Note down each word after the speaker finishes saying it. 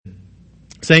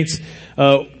Saints,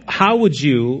 how would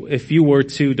you, if you were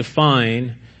to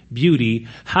define beauty,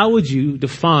 how would you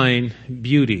define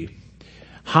beauty?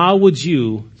 How would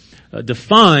you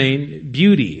define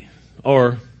beauty,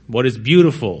 or what is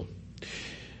beautiful?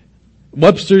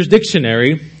 Webster's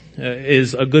Dictionary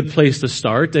is a good place to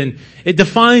start, and it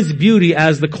defines beauty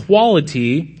as the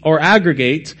quality or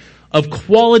aggregate of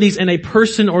qualities in a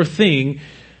person or thing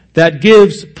that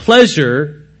gives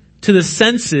pleasure to the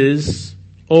senses,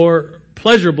 or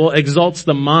pleasurable, exalts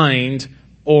the mind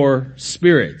or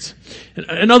spirit.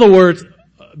 In other words,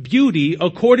 beauty,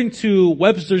 according to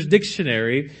Webster's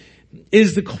Dictionary,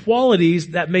 is the qualities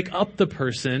that make up the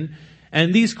person,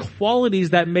 and these qualities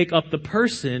that make up the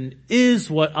person is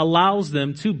what allows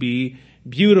them to be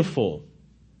beautiful.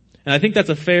 And I think that's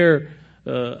a fair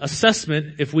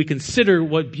assessment if we consider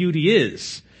what beauty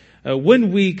is.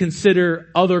 When we consider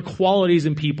other qualities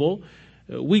in people,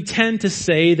 we tend to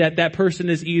say that that person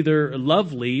is either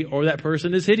lovely or that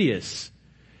person is hideous.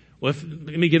 Well,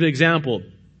 let me give an example.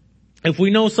 If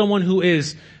we know someone who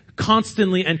is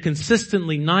constantly and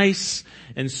consistently nice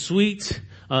and sweet,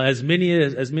 as many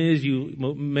of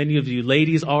you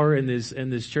ladies are in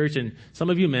this church, and some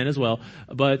of you men as well,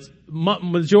 but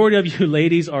majority of you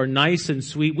ladies are nice and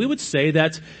sweet, we would say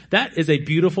that is a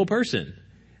beautiful person.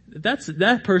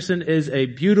 That person is a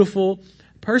beautiful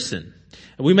person.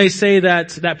 We may say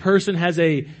that person has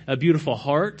a beautiful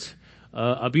heart,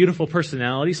 a beautiful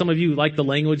personality. Some of you like the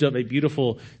language of a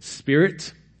beautiful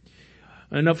spirit.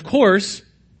 And of course,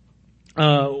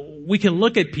 we can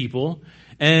look at people,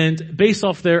 and based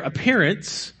off their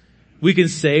appearance, we can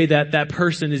say that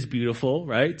person is beautiful,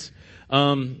 right?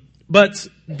 But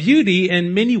beauty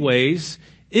in many ways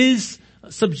is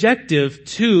subjective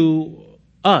to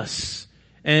us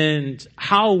and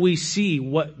how we see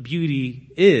what beauty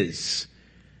is.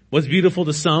 What's beautiful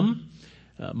to some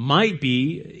might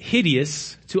be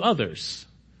hideous to others.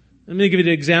 Let me give you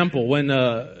an example. When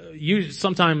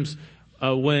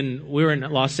we're in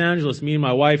Los Angeles, me and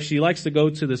my wife, she likes to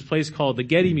go to this place called the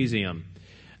Getty Museum.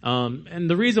 And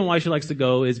the reason why she likes to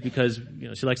go is because,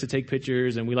 she likes to take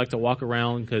pictures, and we like to walk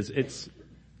around because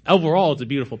overall it's a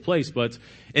beautiful place. But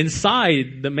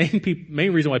inside, the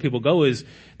main reason why people go is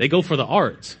they go for the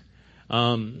art.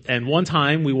 And one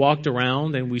time we walked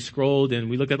around and we scrolled and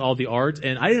we looked at all the art,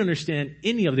 and I didn't understand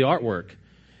any of the artwork.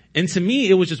 And to me,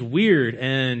 it was just weird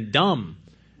and dumb.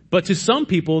 But to some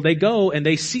people, they go and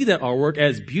they see that artwork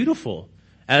as beautiful,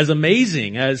 as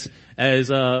amazing, as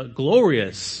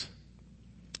glorious.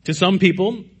 To some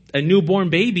people, a newborn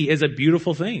baby is a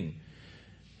beautiful thing.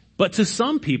 But to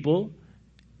some people,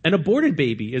 an aborted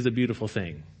baby is a beautiful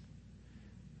thing.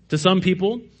 To some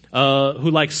people who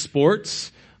like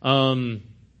sports,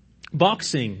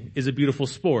 boxing is a beautiful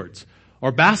sport,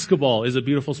 or basketball is a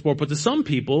beautiful sport. But to some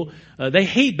people, they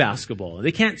hate basketball.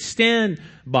 They can't stand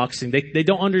boxing. They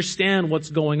don't understand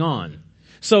what's going on.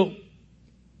 So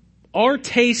our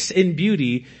taste in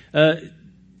beauty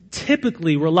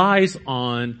typically relies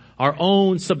on our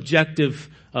own subjective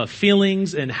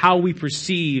feelings and how we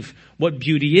perceive what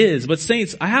beauty is. But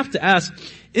saints, I have to ask,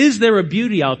 is there a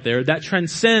beauty out there that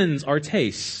transcends our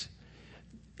tastes?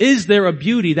 Is there a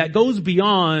beauty that goes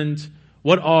beyond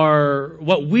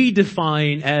what we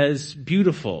define as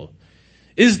beautiful?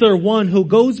 Is there one who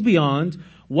goes beyond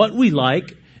what we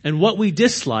like and what we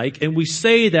dislike, and we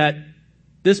say that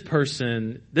this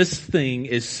thing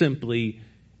is simply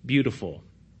beautiful?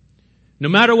 No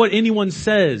matter what anyone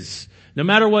says, no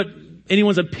matter what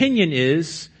anyone's opinion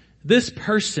is, this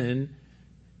person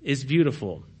is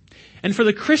beautiful. And for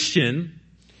the Christian,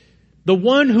 the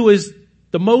one who is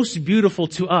the most beautiful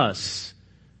to us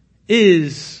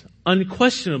is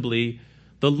unquestionably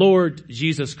the Lord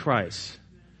Jesus Christ.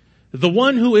 The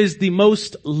one who is the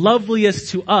most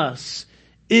loveliest to us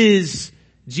is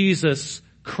Jesus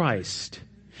Christ.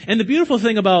 And the beautiful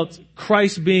thing about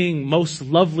Christ being most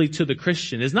lovely to the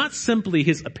Christian is not simply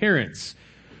his appearance.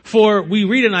 For we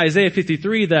read in Isaiah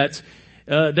 53 that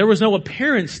there was no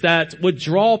appearance that would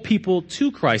draw people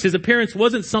to Christ. His appearance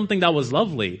wasn't something that was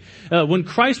lovely. When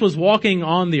Christ was walking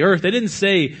on the earth, they didn't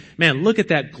say, man, look at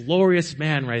that glorious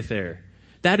man right there.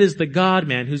 That is the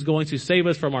God-man who's going to save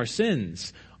us from our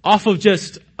sins, off of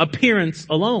just appearance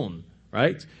alone,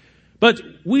 right? But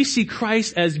we see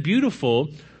Christ as beautiful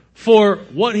for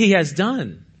what he has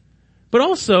done, but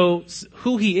also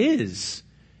who he is.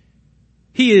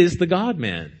 He is the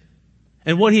God-man.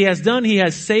 And what he has done, he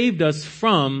has saved us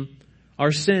from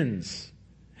our sins.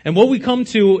 And what we come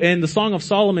to in the Song of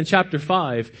Solomon chapter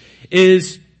 5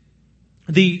 is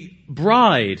the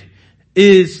bride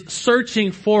is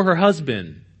searching for her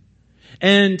husband.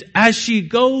 And as she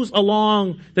goes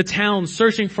along the town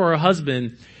searching for her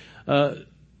husband,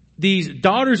 these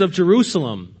daughters of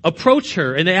Jerusalem approach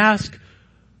her and they ask,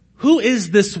 who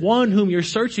is this one whom you're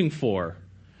searching for?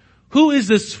 Who is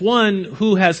this one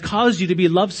who has caused you to be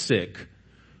lovesick?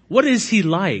 What is he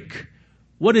like?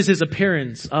 What is his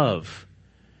appearance of?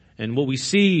 And what we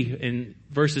see in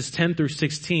verses 10 through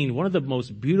 16, one of the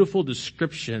most beautiful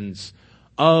descriptions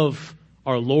of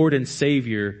our Lord and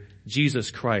Savior,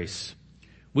 Jesus Christ.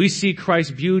 We see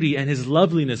Christ's beauty and his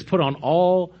loveliness put on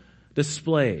all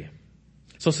display.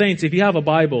 So saints, if you have a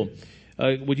Bible,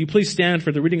 would you please stand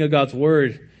for the reading of God's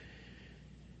Word?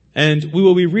 And we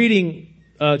will be reading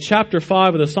chapter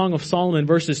 5 of the Song of Solomon,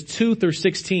 verses 2 through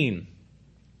 16.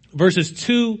 Verses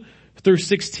 2 through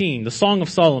 16, the Song of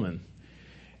Solomon.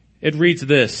 It reads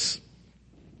this: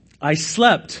 I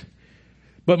slept,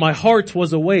 but my heart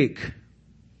was awake.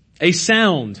 A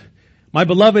sound, my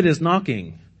beloved is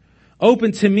knocking.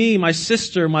 Open to me, my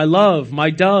sister, my love,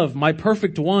 my dove, my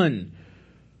perfect one.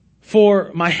 For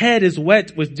my head is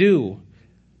wet with dew,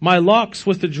 my locks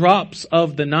with the drops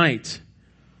of the night.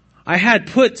 I had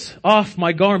put off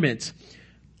my garment.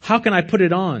 How can I put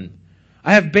it on?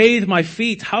 I have bathed my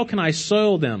feet. How can I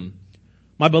soil them?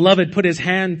 My beloved put his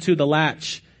hand to the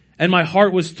latch, and my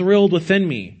heart was thrilled within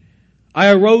me. I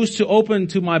arose to open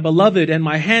to my beloved, and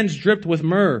my hands dripped with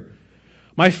myrrh.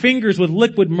 My fingers with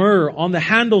liquid myrrh on the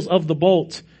handles of the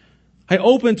bolt. I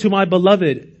opened to my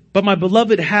beloved, but my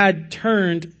beloved had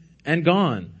turned and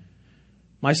gone.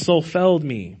 My soul failed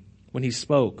me when he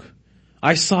spoke.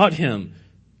 I sought him,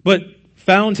 but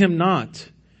found him not.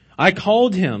 I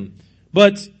called him,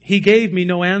 but he gave me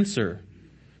no answer.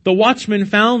 The watchmen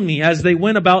found me as they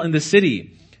went about in the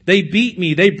city. They beat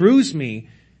me, they bruised me.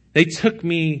 They took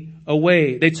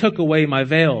away my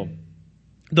veil.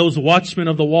 Those watchmen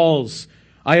of the walls,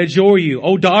 I adjure you,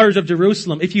 O daughters of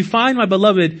Jerusalem, if you find my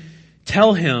beloved,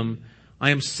 tell him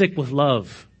I am sick with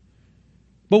love.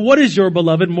 But what is your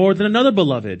beloved more than another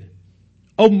beloved?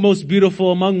 O most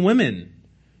beautiful among women,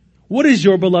 what is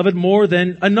your beloved more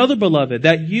than another beloved,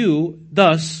 that you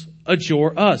thus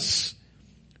adjure us?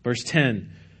 Verse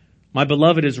 10, my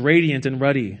beloved is radiant and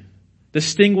ruddy,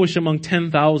 distinguished among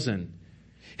 10,000.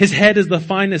 His head is the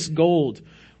finest gold.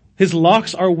 His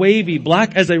locks are wavy,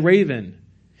 black as a raven.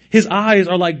 His eyes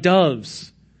are like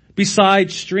doves,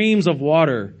 beside streams of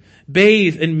water,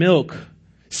 bathed in milk,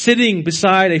 sitting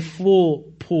beside a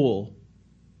full pool.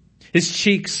 His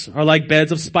cheeks are like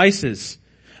beds of spices,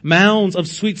 mounds of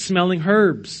sweet-smelling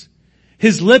herbs.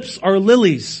 His lips are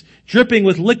lilies, dripping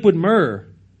with liquid myrrh.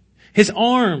 His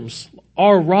arms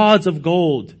are rods of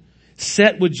gold,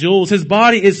 set with jewels. His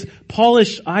body is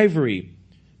polished ivory,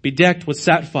 bedecked with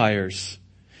sapphires.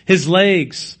 His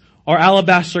legs are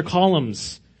alabaster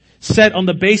columns, set on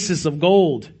the basis of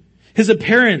gold. His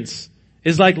appearance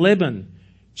is like Lebanon,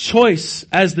 choice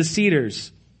as the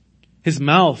cedars. His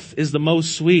mouth is the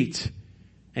most sweet,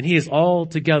 and he is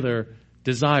altogether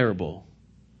desirable.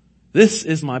 This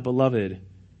is my beloved,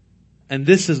 and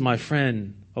this is my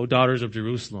friend, O daughters of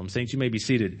Jerusalem. Saints, you may be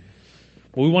seated.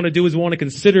 What we want to do is we want to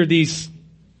consider these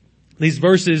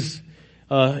verses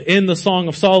in the Song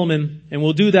of Solomon, and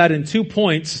we'll do that in 2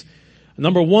 points.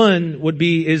 Number one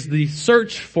is the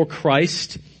search for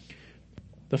Christ.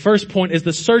 The first point is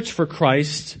the search for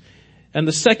Christ, and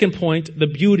the second point, the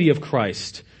beauty of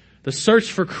Christ. The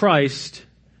search for Christ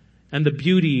and the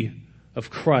beauty of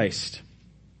Christ.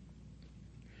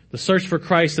 The search for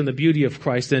Christ and the beauty of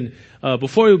Christ. And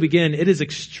before we begin, it is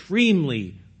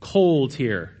extremely cold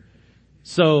here.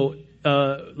 So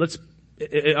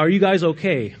are you guys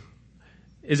okay?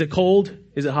 Is it cold?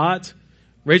 Is it hot?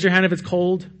 Raise your hand if it's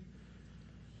cold.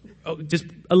 Oh, just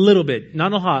a little bit.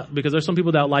 Not a lot, because there's some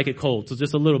people that like it cold, so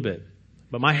just a little bit.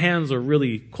 But my hands are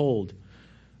really cold.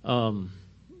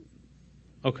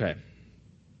 Okay.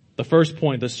 The first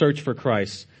point, the search for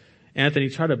Christ. Anthony,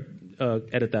 try to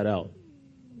edit that out.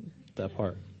 That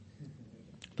part.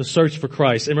 The search for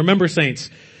Christ. And remember, saints,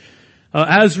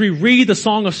 as we read the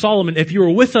Song of Solomon, if you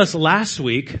were with us last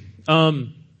week,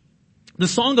 the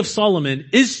Song of Solomon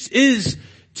is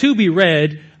to be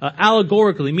read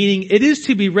allegorically, meaning it is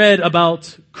to be read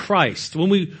about Christ. When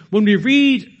we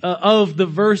read of the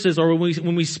verses, or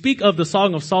when we speak of the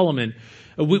Song of Solomon,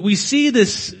 we see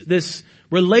this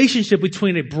relationship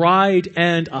between a bride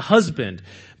and a husband.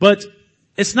 But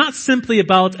it's not simply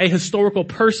about a historical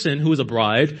person who is a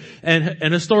bride and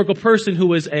an historical person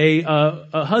who is a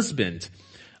husband.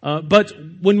 But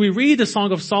when we read the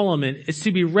Song of Solomon, it's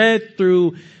to be read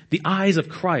through the eyes of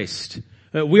Christ.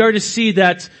 We are to see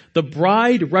that the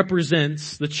bride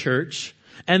represents the church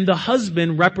and the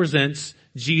husband represents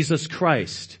Jesus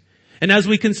Christ. And as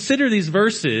we consider these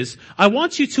verses, I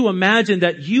want you to imagine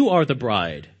that you are the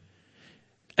bride.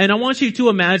 And I want you to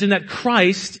imagine that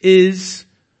Christ is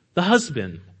the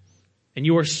husband, and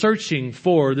you are searching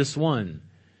for this one.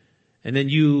 And then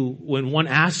when one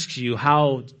asks you,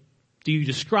 how do you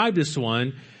describe this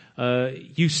one?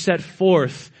 You set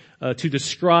forth to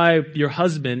describe your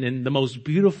husband in the most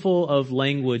beautiful of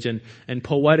language and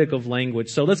poetic of language.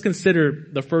 So let's consider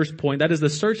the first point. That is the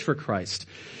search for Christ.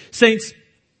 Saints,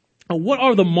 what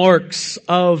are the marks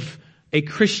of a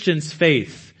Christian's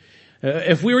faith?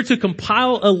 If we were to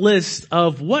compile a list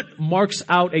of what marks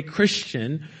out a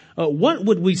Christian, what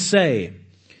would we say?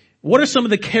 What are some of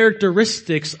the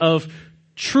characteristics of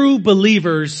true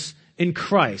believers in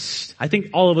Christ? I think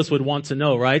all of us would want to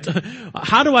know, right?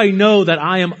 How do I know that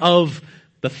I am of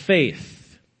the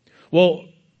faith? Well,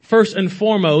 first and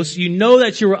foremost, you know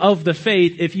that you're of the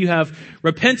faith if you have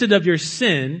repented of your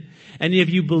sin and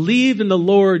if you believed in the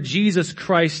Lord Jesus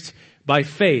Christ by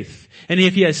faith, and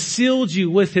if He has sealed you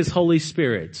with His Holy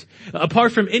Spirit.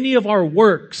 Apart from any of our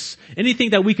works,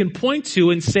 anything that we can point to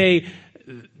and say,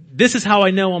 this is how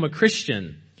I know I'm a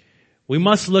Christian, we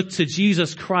must look to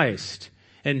Jesus Christ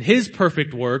and His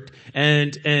perfect work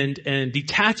and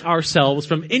detach ourselves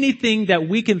from anything that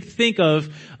we can think of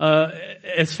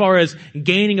as far as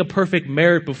gaining a perfect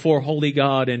merit before holy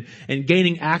God and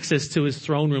gaining access to His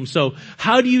throne room. So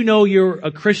how do you know you're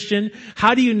a Christian?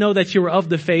 How do you know that you're of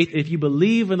the faith? If you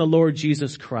believe in the Lord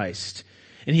Jesus Christ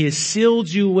and He has sealed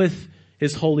you with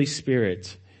His Holy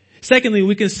Spirit. Secondly,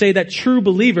 we can say that true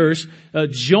believers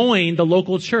join the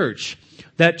local church.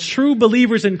 That true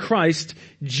believers in Christ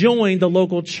join the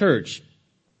local church.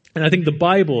 And I think the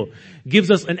Bible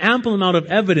gives us an ample amount of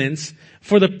evidence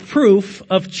for the proof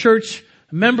of church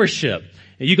membership.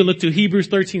 And you can look to Hebrews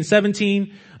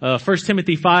 13:17, 1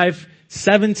 Timothy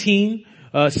 5:17,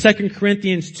 2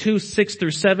 Corinthians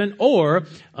 2:6-7, or,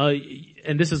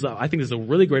 and this is, I think this is a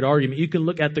really great argument, you can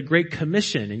look at the Great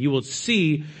Commission and you will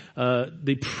see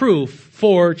the proof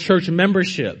for church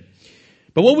membership.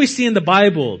 But what we see in the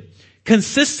Bible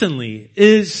consistently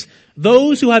is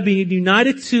those who have been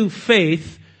united to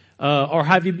faith, or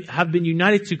have been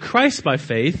united to Christ by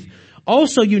faith,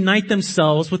 also unite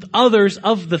themselves with others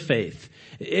of the faith.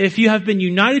 If you have been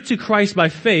united to Christ by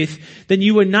faith, then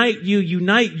you unite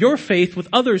your faith with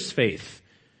others' faith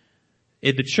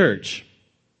in the church.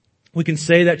 We can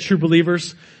say that true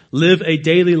believers live a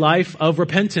daily life of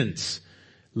repentance.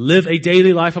 Live a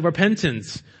daily life of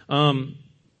repentance.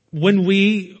 When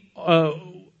we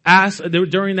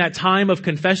during that time of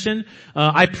confession,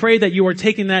 I pray that you are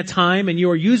taking that time and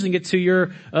you are using it to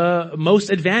your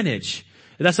most advantage.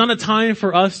 That's not a time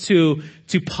for us to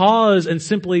pause and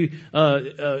simply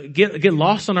get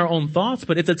lost on our own thoughts,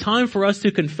 but it's a time for us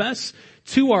to confess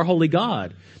to our holy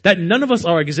God that none of us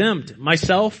are exempt.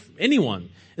 Myself, anyone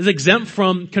is exempt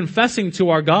from confessing to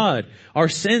our God our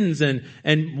sins and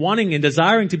wanting and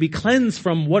desiring to be cleansed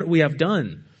from what we have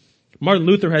done. Martin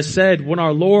Luther has said, when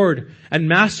our Lord and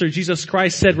Master Jesus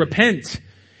Christ said, repent,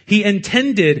 He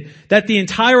intended that the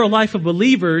entire life of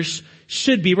believers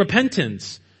should be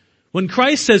repentance. When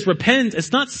Christ says repent,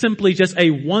 it's not simply just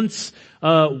a once in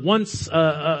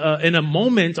a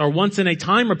moment or once in a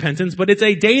time repentance, but it's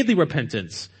a daily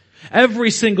repentance. Every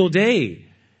single day,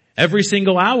 every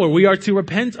single hour, we are to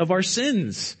repent of our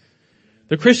sins.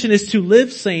 The Christian is to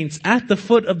live, saints, at the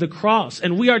foot of the cross,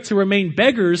 and we are to remain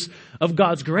beggars of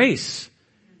God's grace.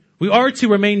 We are to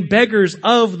remain beggars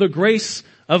of the grace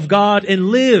of God and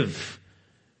live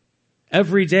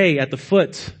every day at the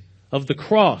foot of the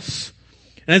cross.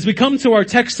 And as we come to our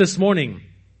text this morning,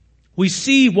 we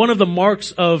see one of the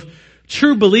marks of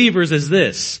true believers is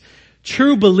this.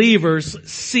 True believers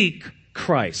seek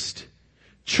Christ.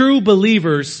 True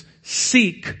believers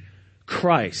seek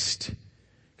Christ.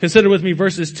 Consider with me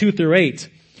verses 2-8.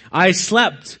 I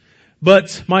slept,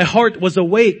 but my heart was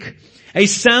awake. A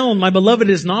sound, my beloved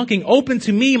is knocking. Open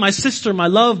to me, my sister, my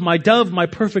love, my dove, my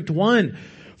perfect one.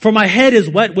 For my head is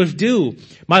wet with dew,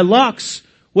 my locks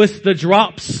with the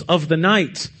drops of the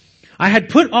night. I had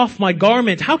put off my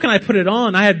garment. How can I put it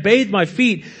on? I had bathed my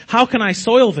feet. How can I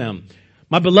soil them?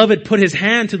 My beloved put his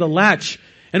hand to the latch,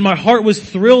 and my heart was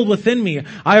thrilled within me.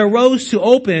 I arose to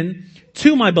open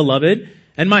to my beloved,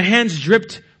 and my hands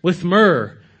dripped with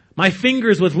myrrh, my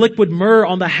fingers with liquid myrrh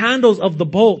on the handles of the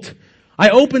bolt. I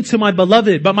opened to my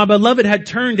beloved, but my beloved had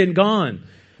turned and gone.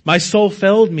 My soul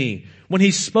failed me. When he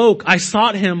spoke, I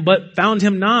sought him, but found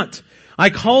him not.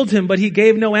 I called him, but he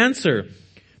gave no answer.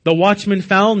 The watchmen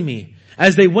found me.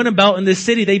 As they went about in the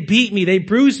city, they beat me, they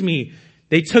bruised me,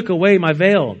 they took away my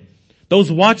veil.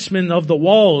 Those watchmen of the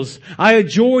walls, I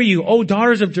adjure you, O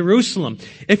daughters of Jerusalem,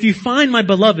 if you find my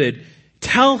beloved,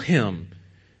 tell him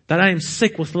that I am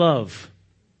sick with love.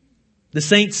 The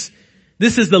saints,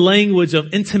 This is the language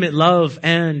of intimate love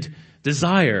and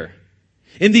desire.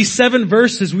 In these 7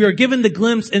 verses, we are given the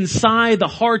glimpse inside the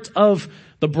heart of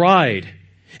the bride.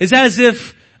 It's as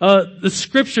if the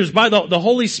scriptures by the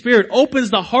Holy Spirit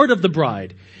opens the heart of the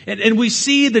bride. And we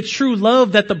see the true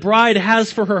love that the bride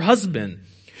has for her husband.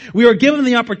 We are given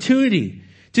the opportunity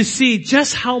to see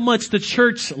just how much the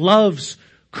church loves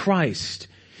Christ.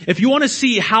 If you want to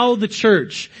see how the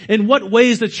church, in what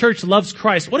ways the church loves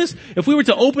Christ, if we were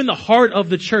to open the heart of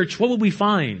the church, what would we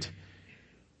find?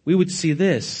 We would see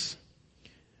this.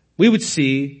 We would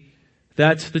see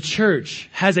that the church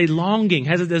has a longing,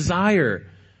 has a desire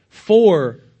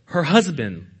for her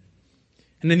husband.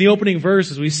 And in the opening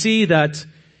verses, we see that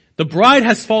the bride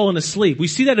has fallen asleep. We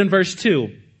see that in verse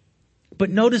 2. But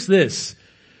notice this.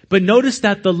 But notice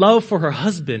that the love for her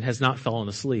husband has not fallen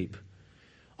asleep.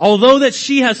 Although that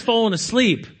she has fallen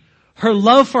asleep, her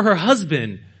love for her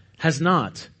husband has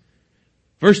not.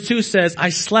 Verse 2 says, I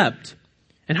slept.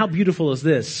 And how beautiful is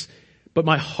this? But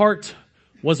my heart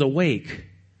was awake.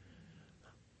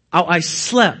 I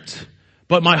slept,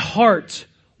 but my heart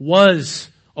was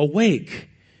awake.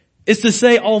 It's to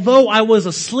say, although I was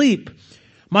asleep,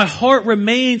 my heart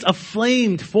remains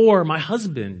aflamed for my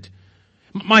husband.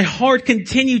 My heart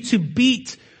continued to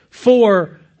beat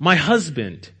for my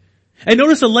husband. And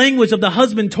notice the language of the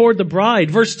husband toward the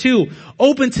bride. Verse 2,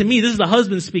 open to me. This is the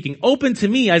husband speaking. Open to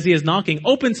me as he is knocking.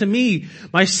 Open to me,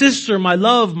 my sister, my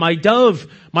love, my dove,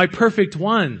 my perfect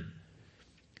one.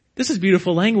 This is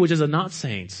beautiful language as a not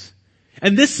saints.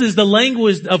 And this is the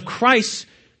language of Christ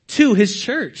to his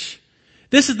church.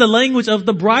 This is the language of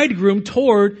the bridegroom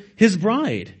toward his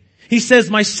bride. He says,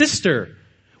 my sister,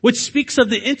 which speaks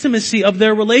of the intimacy of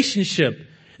their relationship.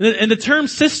 And the term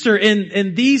sister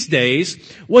in these days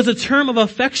was a term of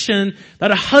affection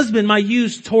that a husband might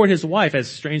use toward his wife, as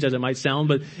strange as it might sound,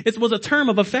 but it was a term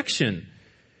of affection.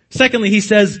 Secondly, he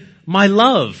says, my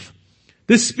love.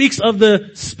 This speaks of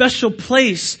the special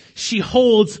place she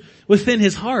holds within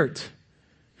his heart.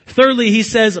 Thirdly, he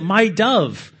says, my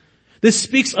dove. This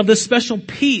speaks of the special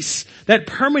peace that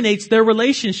permeates their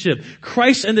relationship.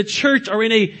 Christ and the church are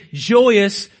in a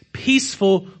joyous,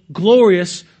 peaceful,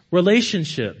 glorious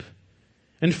relationship.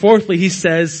 And fourthly, he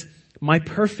says, my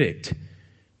perfect.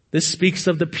 This speaks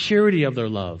of the purity of their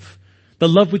love. The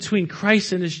love between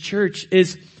Christ and his church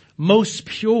is most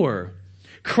pure.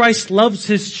 Christ loves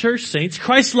his church, saints.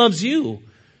 Christ loves you.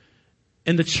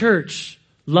 And the church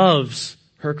loves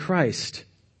her Christ.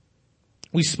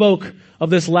 We spoke of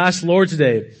this last Lord's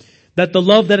Day, that the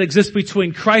love that exists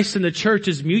between Christ and the church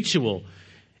is mutual.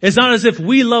 It's not as if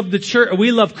we love the church,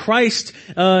 we love Christ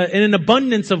in an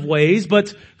abundance of ways,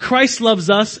 but Christ loves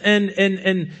us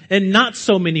in not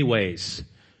so many ways.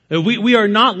 We are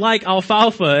not like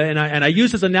alfalfa, and I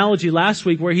used this analogy last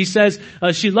week where he says,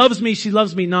 she loves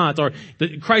me not, or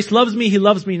Christ loves me, he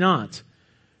loves me not.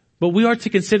 But we are to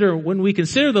consider, when we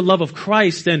consider the love of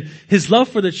Christ and his love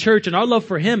for the church and our love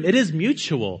for him, it is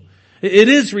mutual. It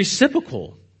is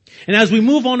reciprocal. And as we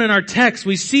move on in our text,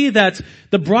 we see that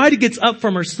the bride gets up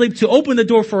from her sleep to open the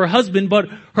door for her husband, but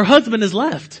her husband is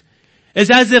left.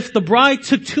 It's as if the bride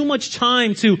took too much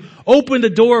time to open the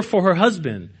door for her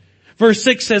husband. Verse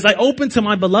 6 says, I opened to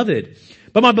my beloved,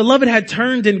 but my beloved had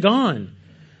turned and gone.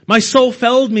 My soul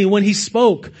failed me when he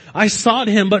spoke. I sought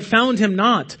him, but found him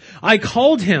not. I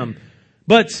called him,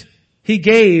 but he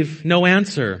gave no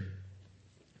answer.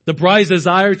 The bride's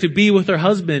desire to be with her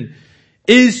husband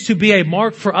is to be a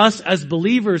mark for us as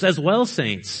believers as well,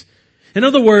 saints. In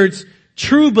other words,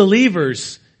 true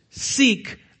believers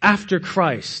seek after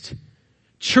Christ.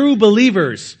 True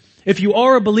believers, if you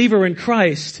are a believer in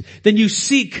Christ, then you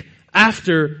seek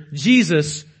after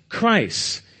Jesus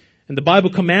Christ. And the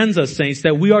Bible commands us, saints,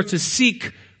 that we are to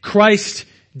seek Christ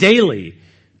daily.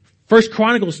 1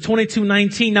 Chronicles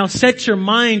 22:19, now set your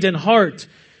mind and heart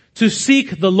to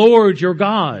seek the Lord your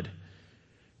God.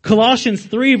 Colossians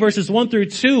 3 verses 1 through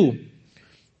 2.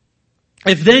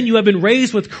 If then you have been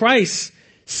raised with Christ,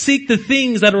 seek the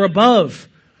things that are above,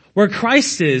 where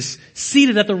Christ is,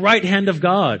 seated at the right hand of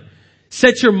God.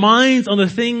 Set your minds on the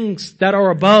things that are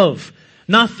above,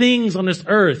 not things on this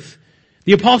earth.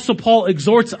 The Apostle Paul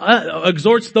exhorts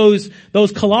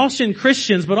those Colossian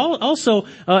Christians, but also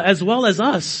as well as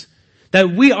us, that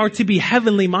we are to be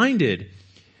heavenly minded.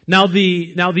 Now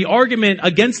the argument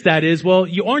against that is, well,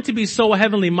 you aren't to be so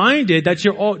heavenly minded that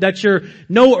you're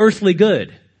no earthly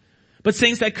good. But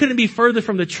saints, that couldn't be further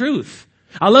from the truth.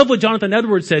 I love what Jonathan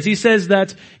Edwards says. He says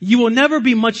that you will never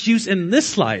be much use in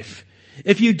this life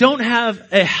if you don't have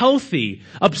a healthy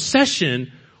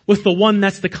obsession with the one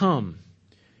that's to come.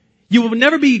 You will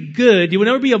never be good. You will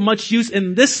never be of much use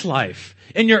in this life,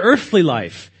 in your earthly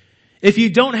life, if you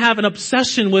don't have an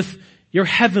obsession with your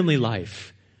heavenly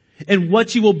life and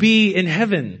what you will be in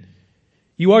heaven,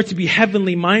 you are to be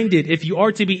heavenly minded if you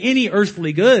are to be any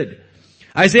earthly good.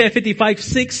 Isaiah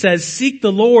 55:6 says, "Seek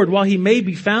the Lord while he may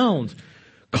be found.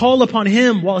 Call upon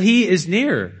him while he is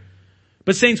near."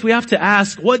 But saints, we have to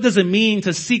ask, what does it mean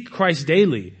to seek Christ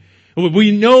daily?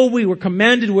 We know we were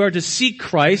commanded we are to seek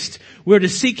Christ. We are to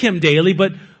seek him daily.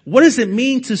 But what does it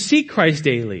mean to seek Christ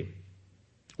daily?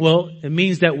 Well, it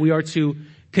means that we are to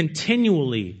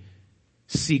continually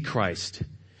seek Christ.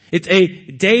 It's a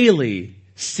daily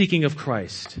seeking of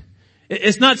Christ.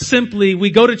 It's not simply we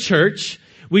go to church,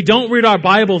 we don't read our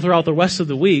Bible throughout the rest of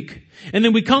the week, and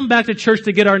then we come back to church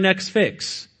to get our next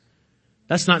fix.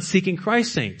 That's not seeking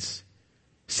Christ, saints.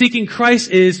 Seeking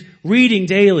Christ is reading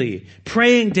daily,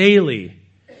 praying daily.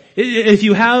 If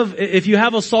you have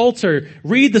a psalter,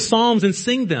 read the Psalms and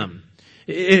sing them.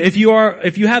 If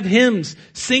you have hymns,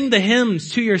 sing the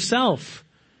hymns to yourself.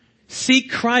 Seek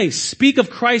Christ. Speak of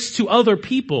Christ to other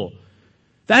people.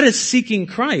 That is seeking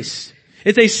Christ.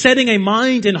 It's a setting a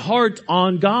mind and heart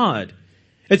on God.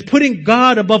 It's putting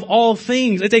God above all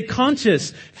things. It's a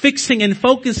conscious fixing and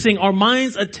focusing our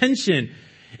mind's attention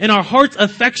and our heart's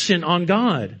affection on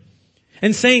God.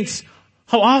 And saints,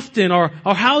 how often or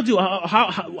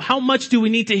how much do we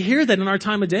need to hear that in our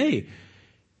time of day?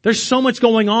 There's so much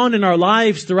going on in our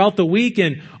lives throughout the week,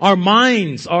 and our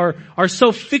minds are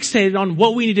so fixated on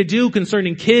what we need to do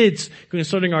concerning kids,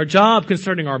 concerning our job,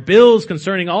 concerning our bills,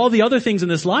 concerning all the other things in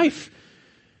this life.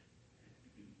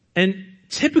 And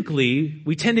typically,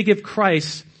 we tend to give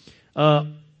Christ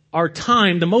our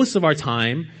time, the most of our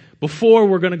time, before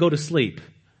we're going to go to sleep.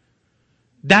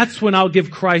 That's when I'll give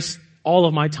Christ all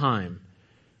of my time.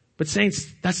 But saints,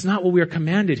 that's not what we are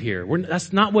commanded here.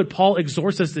 That's not what Paul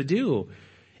exhorts us to do.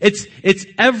 It's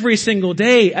every single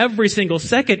day, every single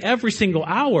second, every single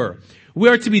hour. We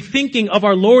are to be thinking of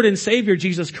our Lord and Savior,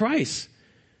 Jesus Christ.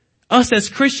 Us as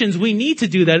Christians, we need to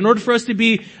do that in order for us to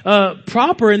be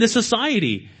proper in this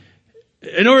society.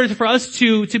 In order for us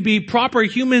to be proper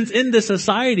humans in this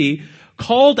society,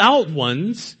 called out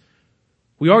ones,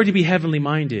 we are to be heavenly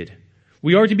minded.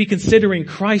 We are to be considering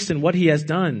Christ and what he has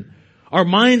done. Our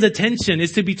mind's attention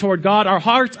is to be toward God. Our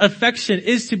heart's affection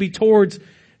is to be towards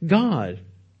God.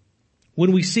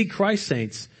 When we seek Christ,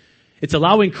 saints, it's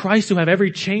allowing Christ to have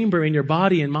every chamber in your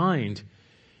body and mind.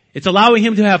 It's allowing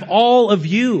him to have all of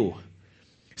you.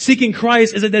 Seeking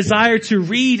Christ is a desire to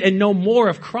read and know more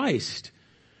of Christ.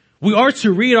 We are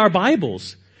to read our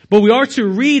Bibles, but we are to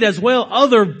read as well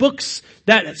other books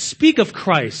that speak of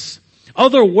Christ.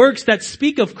 Other works that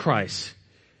speak of Christ.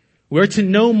 We are to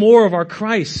know more of our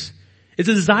Christ. It's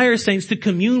a desire, saints, to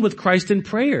commune with Christ in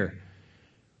prayer.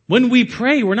 When we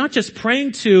pray, we're not just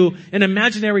praying to an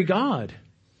imaginary God,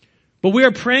 but we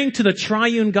are praying to the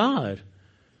triune God,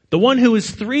 the one who is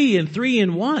three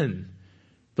in one,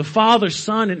 the Father,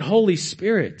 Son, and Holy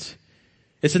Spirit.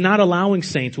 It's not allowing,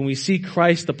 saints, when we see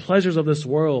Christ, the pleasures of this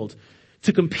world,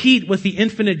 to compete with the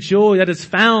infinite joy that is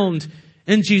found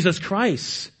in Jesus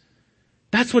Christ.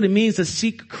 That's what it means to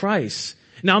seek Christ.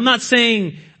 Now, I'm not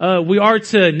saying we are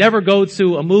to never go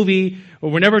to a movie, or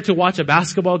we're never to watch a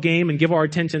basketball game and give our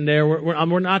attention there.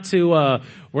 We're not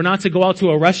to go out to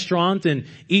a restaurant and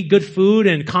eat good food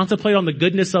and contemplate on the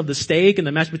goodness of the steak and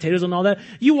the mashed potatoes and all that.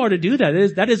 You are to do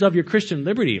that. That is of your Christian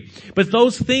liberty. But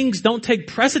those things don't take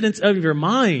precedence of your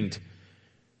mind.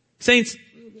 Saints,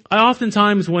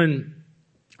 oftentimes when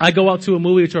I go out to a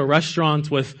movie or to a restaurant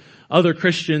with other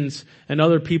Christians and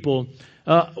other people,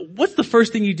 what's the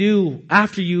first thing you do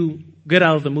after you get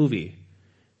out of the movie?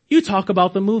 You talk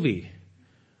about the movie.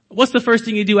 What's the first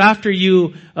thing you do after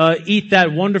you eat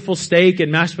that wonderful steak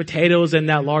and mashed potatoes and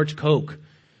that large Coke?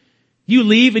 You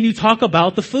leave and you talk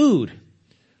about the food.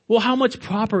 Well, how much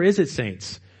proper is it,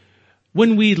 saints?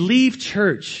 When we leave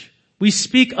church, we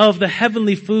speak of the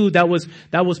heavenly food that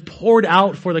was poured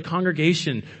out for the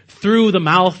congregation through the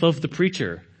mouth of the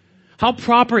preacher. How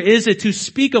proper is it to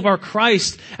speak of our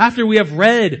Christ after we have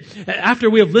read, after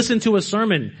we have listened to a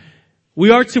sermon? We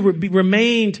are to be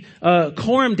remained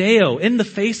coram Deo, in the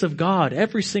face of God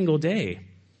every single day.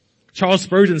 Charles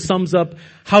Spurgeon sums up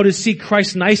how to seek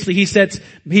Christ nicely. He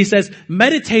says,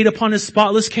 meditate upon his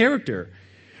spotless character.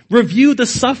 Review the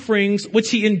sufferings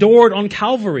which he endured on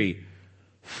Calvary.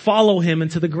 Follow him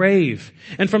into the grave,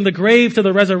 and from the grave to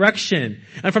the resurrection,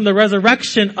 and from the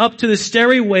resurrection up to the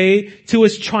stairway to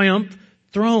his triumph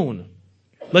throne.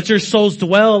 Let your souls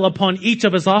dwell upon each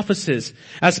of his offices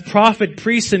as prophet,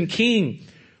 priest, and king.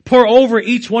 Pour over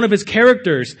each one of his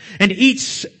characters and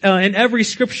every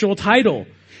scriptural title.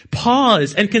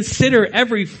 Pause and consider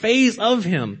every phase of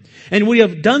him. And we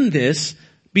have done this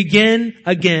Begin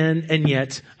again and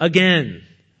yet again.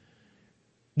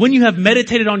 When you have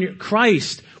meditated on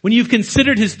Christ, when you've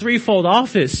considered his threefold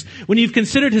office, when you've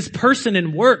considered his person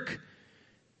and work,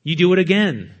 you do it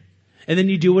again. And then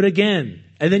you do it again.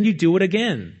 And then you do it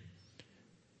again.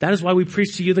 That is why we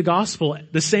preach to you the gospel.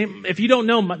 The same, if you don't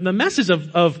know, the message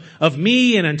of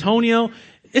me and Antonio,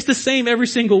 it's the same every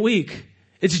single week.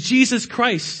 It's Jesus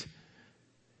Christ.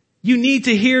 You need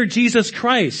to hear Jesus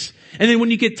Christ. And then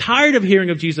when you get tired of hearing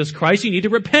of Jesus Christ, you need to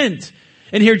repent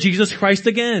and hear Jesus Christ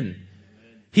again.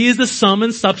 He is the sum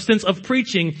and substance of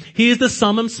preaching. He is the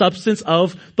sum and substance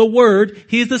of the word.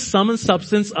 He is the sum and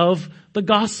substance of the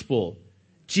gospel.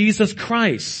 Jesus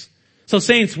Christ. So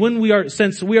saints,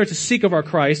 since we are to seek of our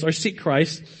Christ, or seek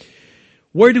Christ,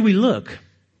 where do we look?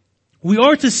 We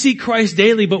are to seek Christ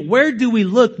daily, but where do we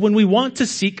look when we want to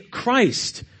seek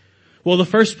Christ? Well, the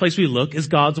first place we look is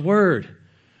God's Word.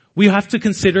 We have to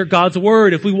consider God's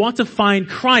Word. If we want to find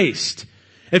Christ,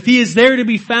 if He is there to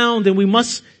be found, then we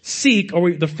must seek,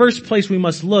 the first place we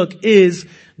must look is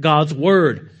God's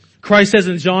Word. Christ says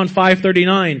in John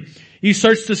 5:39, you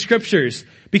search the Scriptures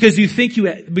because you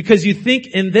think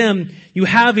in them you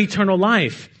have eternal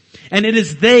life. And it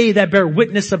is they that bear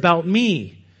witness about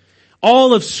me.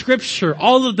 All of Scripture,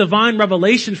 all of divine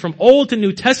revelation from Old to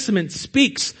New Testament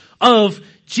speaks of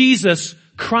Jesus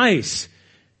Christ.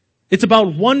 It's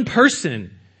about one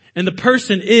person, and the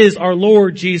person is our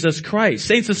Lord Jesus Christ.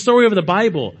 Saints, the story of the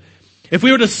Bible, if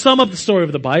we were to sum up the story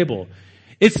of the Bible,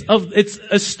 it's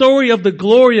a story of the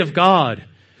glory of God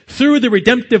through the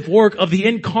redemptive work of the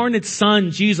incarnate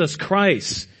Son, Jesus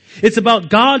Christ. It's about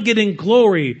God getting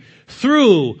glory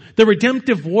through the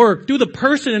redemptive work, through the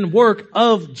person and work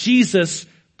of Jesus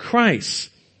Christ.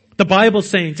 The Bible,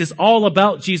 saints, is all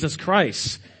about Jesus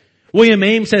Christ. William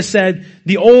Ames has said,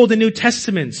 the Old and New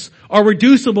Testaments are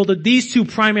reducible to these two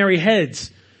primary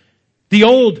heads. The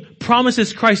Old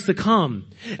promises Christ to come,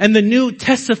 and the New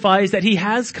testifies that He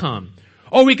has come.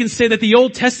 Or we can say that the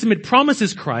Old Testament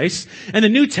promises Christ, and the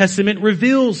New Testament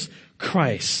reveals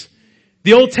Christ.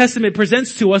 The Old Testament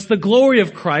presents to us the glory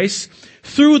of Christ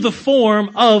through the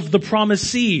form of the promised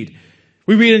seed.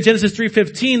 We read in Genesis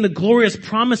 3:15 the glorious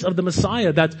promise of the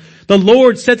Messiah, that the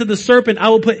Lord said to the serpent, I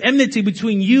will put enmity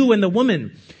between you and the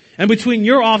woman, and between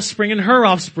your offspring and her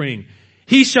offspring.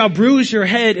 He shall bruise your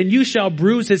head, and you shall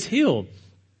bruise his heel.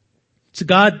 So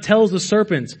God tells the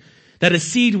serpent that a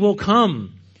seed will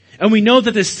come. And we know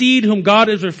that the seed whom God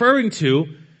is referring to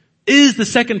is the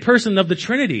second person of the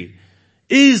Trinity,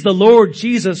 is the Lord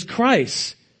Jesus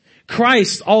Christ.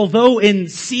 Christ, although in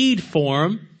seed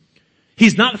form,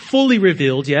 He's not fully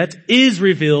revealed yet, is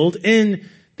revealed in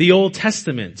the Old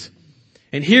Testament.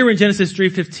 And here in Genesis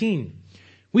 3:15,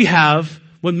 we have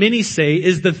what many say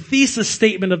is the thesis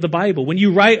statement of the Bible. When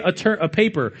you write a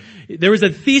paper, there is a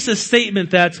thesis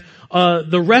statement that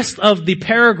the rest of the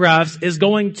paragraphs is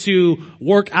going to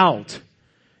work out,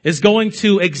 is going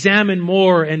to examine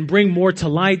more and bring more to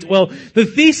light. Well, the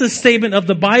thesis statement of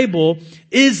the Bible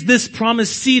is this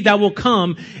promised seed that will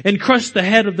come and crush the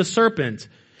head of the serpent.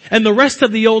 And the rest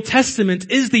of the Old Testament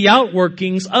is the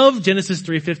outworkings of Genesis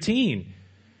 3:15.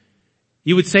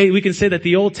 We can say that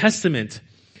the Old Testament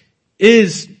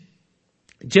is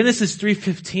Genesis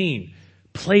 3:15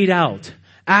 played out,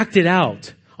 acted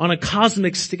out on a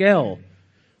cosmic scale.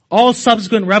 All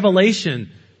subsequent revelation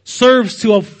serves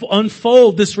to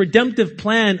unfold this redemptive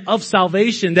plan of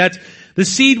salvation, that the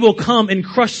seed will come and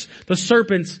crush the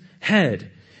serpent's head.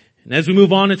 And as we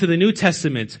move on into the New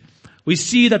Testament, we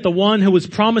see that the one who was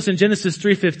promised in Genesis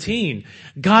 3:15,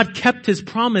 God kept His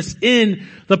promise in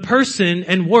the person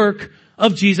and work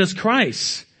of Jesus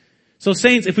Christ. So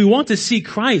saints, if we want to see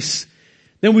Christ,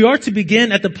 then we are to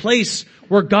begin at the place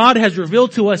where God has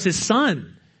revealed to us His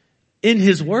Son in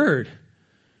His Word.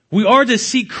 We are to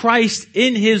seek Christ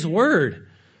in His Word.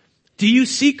 Do you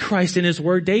seek Christ in His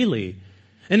Word daily?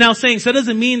 And now saints, that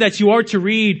doesn't mean that you are to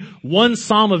read one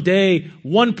psalm a day,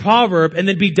 one proverb, and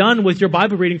then be done with your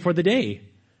Bible reading for the day.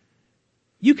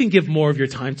 You can give more of your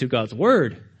time to God's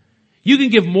Word. You can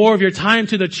give more of your time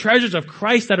to the treasures of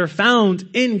Christ that are found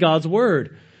in God's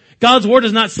Word. God's Word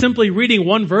is not simply reading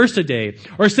one verse a day,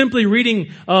 or simply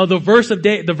reading the verse of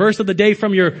the day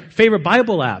from your favorite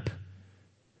Bible app.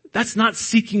 That's not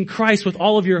seeking Christ with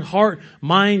all of your heart,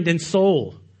 mind, and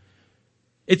soul.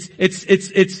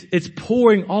 It's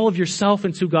pouring all of yourself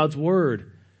into God's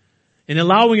Word and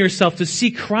allowing yourself to see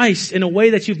Christ in a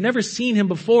way that you've never seen Him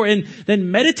before, and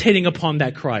then meditating upon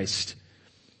that Christ.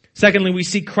 Secondly, we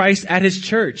see Christ at His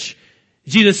church.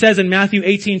 Jesus says in Matthew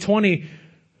 18:20,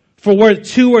 for where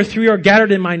 2 or 3 are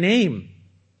gathered in my name,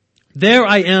 there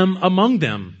I am among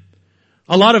them.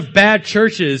 A lot of bad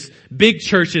churches, big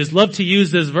churches, love to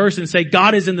use this verse and say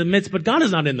God is in the midst, but God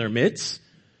is not in their midst.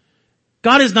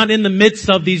 God is not in the midst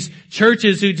of these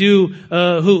churches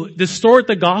who distort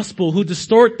the gospel, who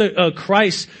distort the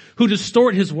Christ, who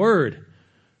distort His word.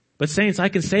 But saints, I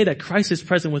can say that Christ is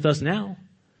present with us now.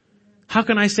 How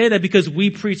can I say that? Because we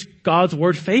preach God's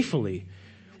word faithfully.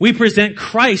 We present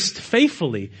Christ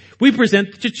faithfully. We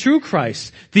present the true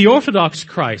Christ, the Orthodox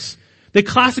Christ, the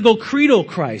classical creedal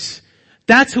Christ.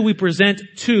 That's who we present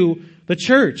to the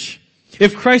church.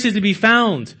 If Christ is to be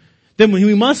found, then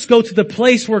we must go to the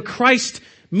place where Christ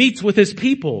meets with His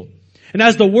people. And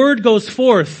as the word goes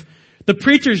forth, the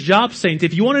preacher's job, saints,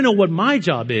 if you want to know what my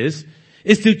job is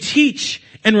to teach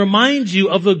and remind you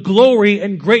of the glory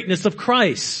and greatness of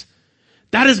Christ.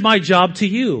 That is my job to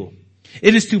you.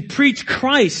 It is to preach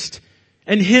Christ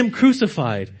and Him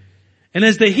crucified. And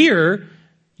as the hearer,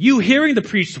 you hearing the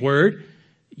preached word,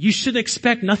 you should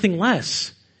expect nothing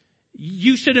less.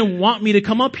 You shouldn't want me to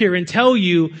come up here and tell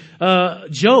you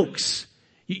jokes.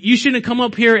 You shouldn't come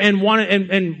up here and want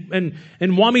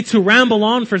me to ramble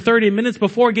on for 30 minutes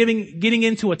before getting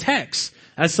into a text,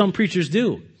 as some preachers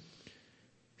do.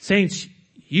 Saints,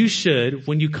 you should,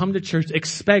 when you come to church,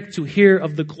 expect to hear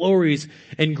of the glories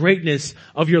and greatness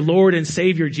of your Lord and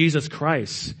Savior Jesus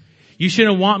Christ. You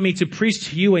shouldn't want me to preach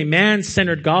to you a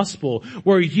man-centered gospel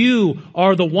where you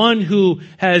are the one who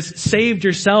has saved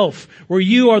yourself, where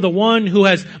you are the one who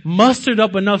has mustered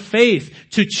up enough faith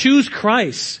to choose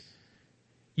Christ.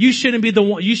 You shouldn't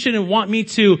want me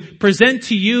to present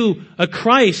to you a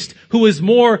Christ who is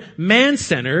more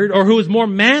man-centered or who is more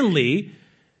manly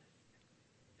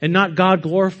and not God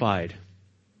glorified.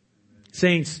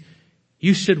 Saints,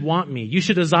 you should want me, you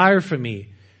should desire for me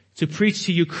to preach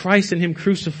to you Christ and Him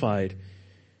crucified.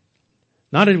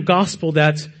 Not a gospel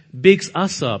that bigs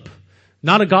us up.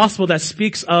 Not a gospel that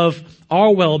speaks of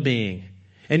our well-being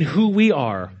and who we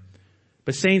are.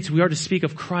 But saints, we are to speak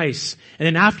of Christ. And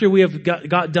then after we have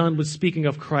got done with speaking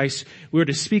of Christ, we are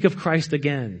to speak of Christ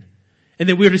again. And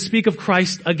then we are to speak of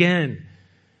Christ again.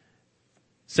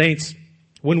 Saints,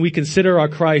 when we consider our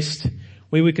Christ,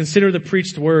 when we consider the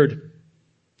preached word,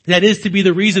 that is to be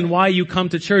the reason why you come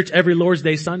to church every Lord's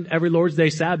Day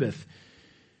Sabbath.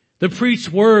 The preached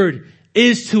word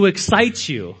is to excite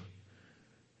you.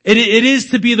 It is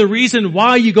to be the reason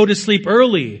why you go to sleep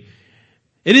early.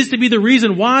 It is to be the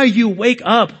reason why you wake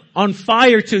up on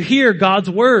fire to hear God's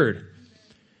word.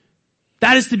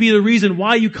 That is to be the reason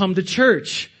why you come to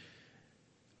church.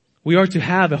 We are to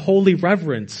have a holy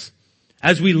reverence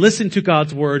as we listen to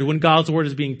God's word when God's word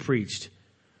is being preached.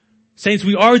 Saints,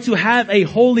 we are to have a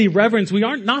holy reverence. We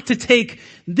are not to take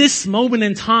this moment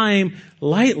in time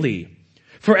lightly.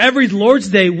 For every Lord's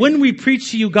Day, when we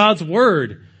preach to you God's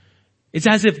word, it's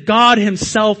as if God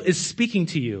Himself is speaking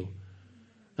to you.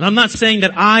 And I'm not saying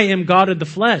that I am God of the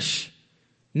flesh.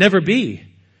 Never be.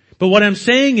 But what I'm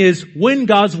saying is, when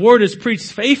God's word is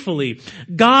preached faithfully,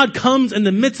 God comes in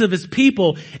the midst of His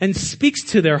people and speaks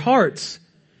to their hearts.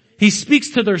 He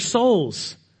speaks to their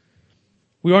souls.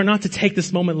 We are not to take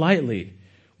this moment lightly.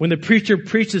 When the preacher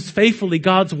preaches faithfully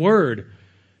God's word,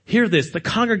 hear this, the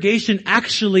congregation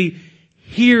actually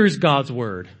hears God's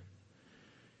word.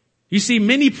 You see,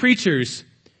 many preachers,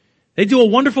 they do a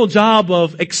wonderful job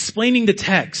of explaining the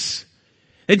text.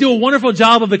 They do a wonderful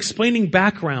job of explaining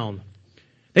background.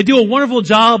 They do a wonderful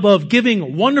job of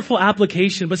giving wonderful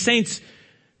application. But saints,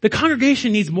 the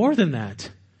congregation needs more than that.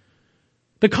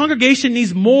 The congregation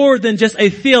needs more than just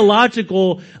a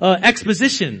theological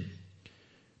exposition.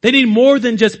 They need more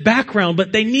than just background,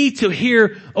 but they need to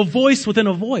hear a voice within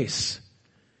a voice.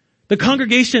 The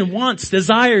congregation wants,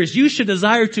 desires, you should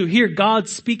desire to hear God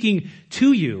speaking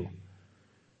to you.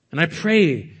 And I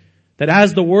pray that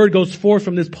as the word goes forth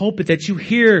from this pulpit, that you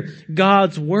hear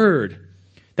God's word.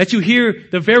 That you hear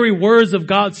the very words of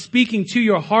God speaking to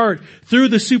your heart through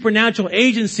the supernatural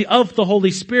agency of the Holy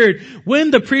Spirit.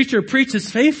 When the preacher preaches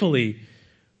faithfully,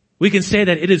 we can say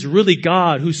that it is really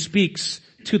God who speaks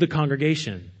to the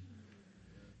congregation.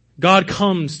 God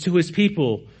comes to His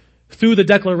people through the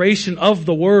declaration of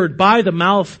the word by the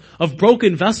mouth of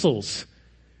broken vessels.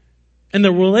 And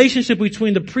the relationship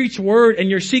between the preached word and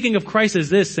your seeking of Christ is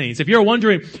this, saints. If you're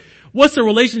wondering, what's the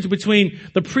relationship between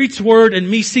the preached word and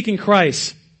me seeking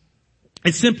Christ?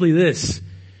 It's simply this.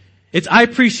 It's I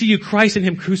preach to you Christ and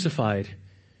Him crucified.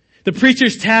 The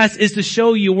preacher's task is to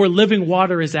show you where living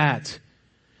water is at.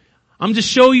 I'm to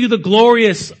show you the glory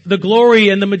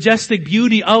and the majestic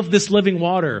beauty of this living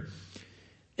water.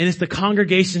 And it's the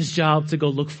congregation's job to go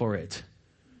look for it.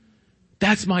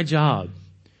 That's my job.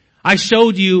 I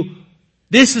showed you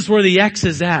this is where the X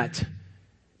is at.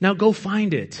 Now go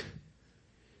find it.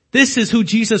 This is who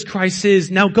Jesus Christ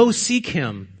is. Now go seek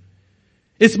Him.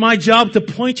 It's my job to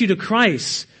point you to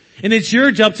Christ. And it's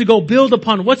your job to go build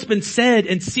upon what's been said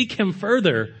and seek Him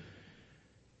further.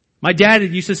 My dad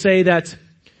used to say that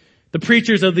the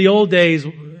preachers of the old days,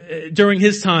 during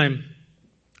his time,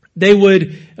 they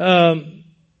would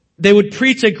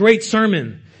preach a great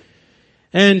sermon.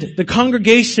 And the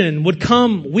congregation would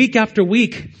come week after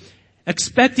week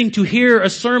expecting to hear a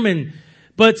sermon,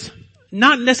 but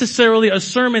not necessarily a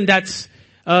sermon that's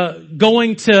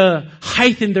going to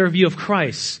heighten their view of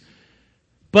Christ,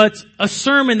 but a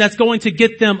sermon that's going to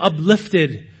get them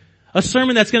uplifted, a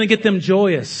sermon that's going to get them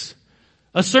joyous,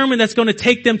 a sermon that's going to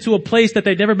take them to a place that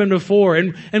they've never been before.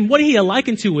 And what he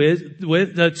likened to is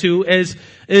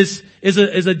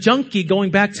a junkie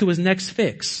going back to his next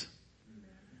fix.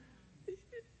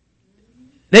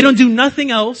 They don't do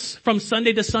nothing else from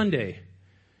Sunday to Sunday.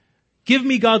 Give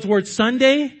me God's word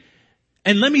Sunday,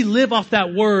 and let me live off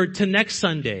that word to next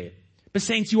Sunday. But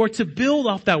saints, you are to build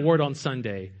off that word on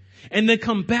Sunday, and then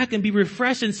come back and be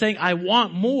refreshed and saying, I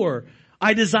want more.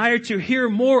 I desire to hear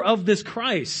more of this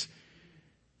Christ.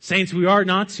 Saints, we are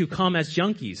not to come as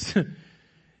junkies.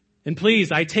 And please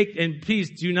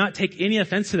do not take any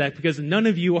offense to that, because none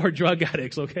of you are drug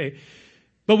addicts, okay?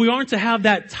 But we aren't to have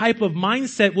that type of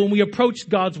mindset when we approach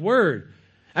God's word.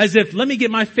 As if, let me get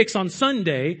my fix on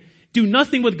Sunday, do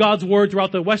nothing with God's word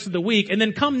throughout the rest of the week, and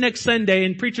then come next Sunday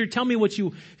and preacher, tell me what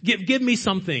you, give me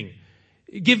something.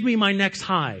 Give me my next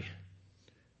high.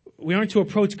 We aren't to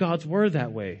approach God's word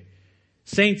that way.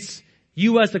 Saints,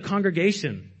 you as the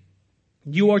congregation,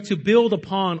 you are to build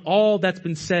upon all that's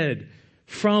been said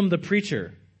from the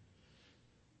preacher.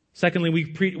 Secondly,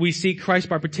 we seek Christ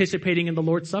by participating in the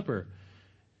Lord's Supper.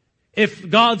 If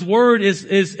God's word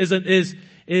is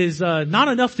not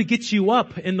enough to get you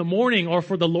up in the morning or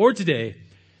for the Lord's Day,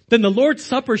 then the Lord's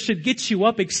Supper should get you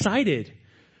up excited.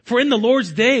 For in the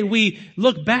Lord's Day, we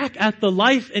look back at the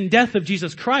life and death of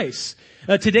Jesus Christ.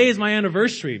 Today is my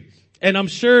anniversary. And I'm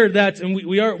sure that, and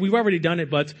we've already done it,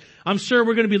 but I'm sure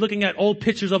we're going to be looking at old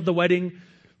pictures of the wedding.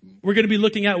 We're going to be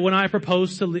looking at when I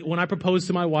proposed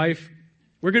to my wife.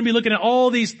 We're going to be looking at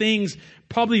all these things,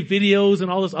 probably videos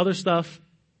and all this other stuff.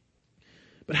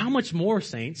 But how much more,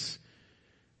 saints?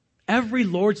 Every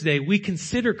Lord's Day, we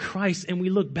consider Christ and we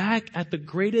look back at the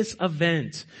greatest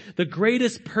event, the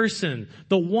greatest person,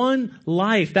 the one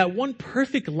life, that one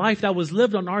perfect life that was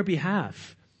lived on our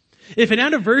behalf. If an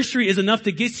anniversary is enough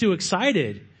to get you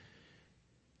excited,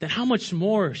 then how much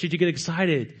more should you get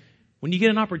excited when you get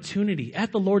an opportunity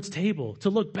at the Lord's table to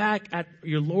look back at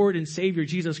your Lord and Savior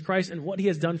Jesus Christ and what He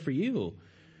has done for you?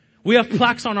 We have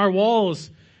plaques on our walls.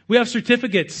 We have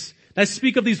certificates that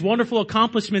speak of these wonderful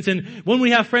accomplishments. And when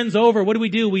we have friends over, what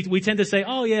do? We tend to say,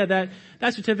 oh yeah,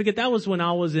 that certificate, that was when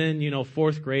I was in,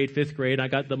 4th grade, 5th grade. I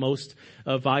got the most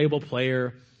valuable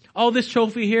player. Oh, this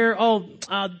trophy here. Oh,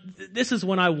 this is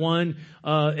when I won,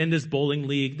 in this bowling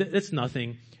league. It's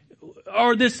nothing.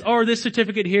 Or this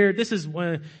certificate here. This is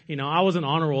when, I was an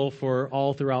honor roll for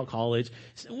all throughout college.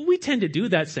 We tend to do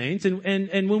that, saints.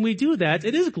 And when we do that,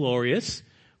 it is glorious.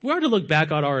 We are to look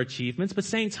back at our achievements, but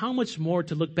saints, how much more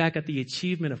to look back at the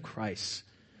achievement of Christ?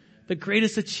 The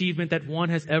greatest achievement that one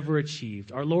has ever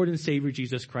achieved, our Lord and Savior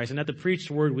Jesus Christ. And at the preached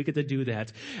word, we get to do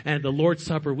that. And at the Lord's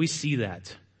Supper, we see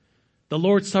that. The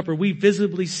Lord's Supper, we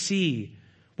visibly see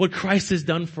what Christ has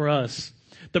done for us.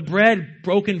 The bread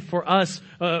broken for us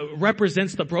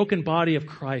represents the broken body of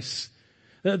Christ.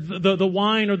 The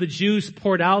wine or the juice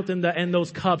poured out in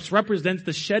those cups represents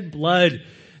the shed blood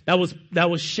that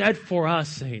was shed for us,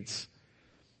 saints.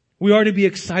 We are to be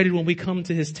excited when we come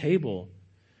to His table.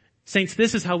 Saints,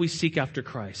 this is how we seek after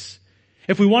Christ.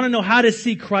 If we want to know how to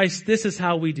seek Christ, this is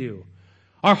how we do.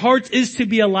 Our hearts is to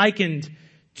be likened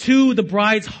to the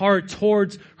bride's heart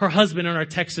towards her husband in our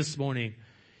text this morning.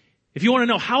 If you want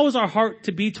to know how is our heart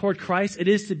to be toward Christ, it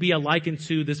is to be likened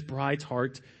to this bride's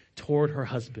heart toward her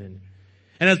husband.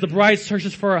 And as the bride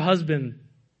searches for her husband,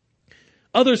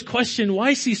 others question,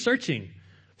 why is she searching?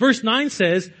 Verse 9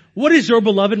 says, what is your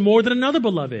beloved more than another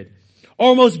beloved?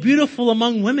 Or most beautiful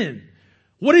among women?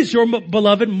 What is your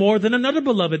beloved more than another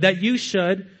beloved, that you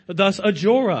should thus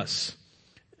adjure us?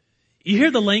 You hear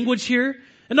the language here?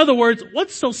 In other words,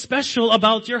 what's so special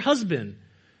about your husband?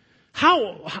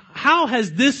 How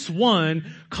has this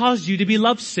one caused you to be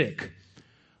lovesick?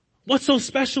 What's so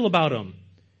special about him?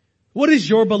 What is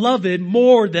your beloved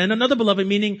more than another beloved?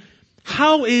 Meaning,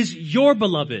 how is your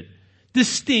beloved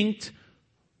distinct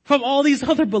from all these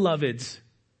other beloveds?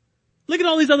 Look at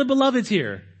all these other beloveds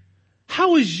here.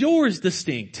 How is yours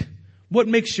distinct? What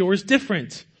makes yours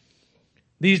different?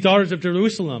 These daughters of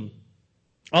Jerusalem,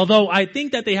 although I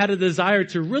think that they had a desire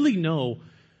to really know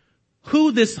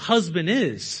who this husband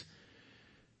is.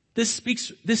 This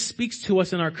speaks to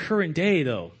us in our current day,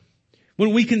 though.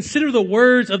 When we consider the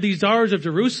words of these daughters of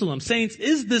Jerusalem, saints,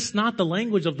 is this not the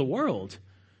language of the world?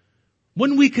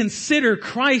 When we consider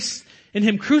Christ and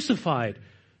Him crucified,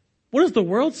 what does the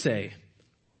world say?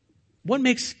 What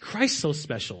makes Christ so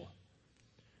special?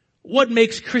 What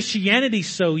makes Christianity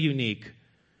so unique?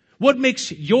 What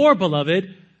makes your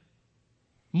beloved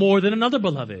more than another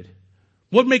beloved?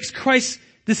 What makes Christ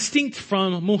distinct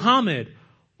from Muhammad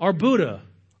or Buddha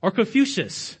or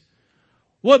Confucius?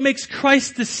 What makes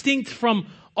Christ distinct from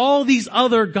all these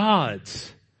other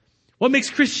gods? What makes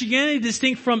Christianity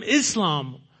distinct from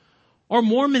Islam or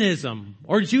Mormonism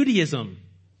or Judaism?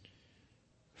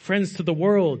 Friends, to the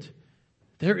world,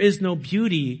 there is no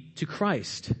beauty to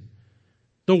Christ.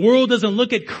 The world doesn't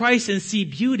look at Christ and see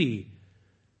beauty.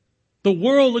 The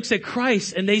world looks at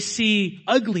Christ and they see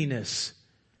ugliness.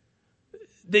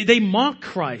 They mock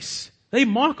Christ. They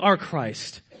mock our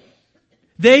Christ.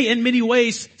 They, in many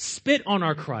ways, spit on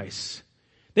our Christ.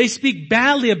 They speak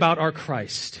badly about our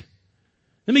Christ.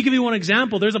 Let me give you one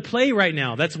example. There's a play right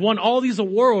now that's won all these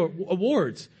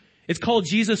awards. It's called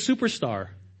Jesus Superstar.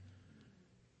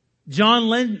 John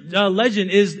Legend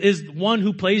is one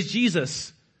who plays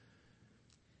Jesus.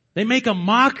 They make a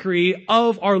mockery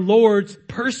of our Lord's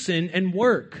person and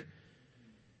work.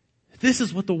 This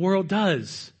is what the world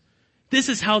does. This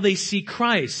is how they see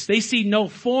Christ. They see no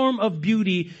form of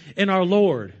beauty in our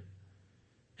Lord.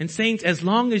 And saints, as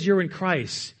long as you're in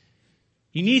Christ,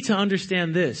 you need to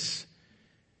understand this,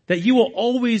 that you will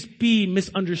always be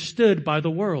misunderstood by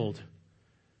the world.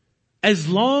 As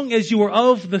long as you are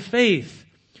of the faith,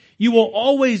 you will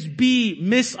always be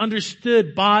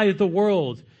misunderstood by the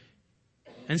world.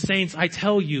 And saints, I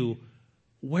tell you,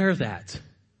 wear that.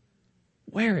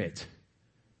 Wear it.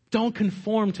 Don't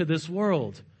conform to this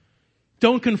world.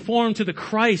 Don't conform to the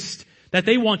Christ that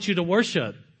they want you to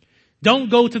worship. Don't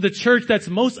go to the church that's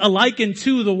most likened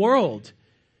to the world.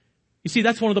 You see,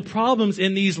 that's one of the problems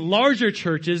in these larger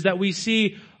churches that we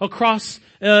see across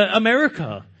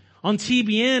America on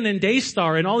TBN and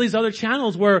Daystar and all these other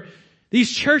channels, where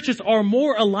these churches are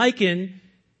more likened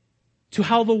to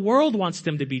how the world wants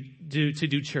them to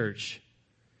do church.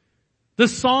 The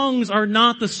songs are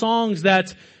not the songs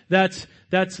that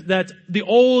the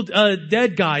old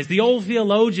dead guys, the old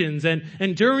theologians,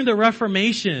 and during the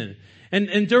Reformation,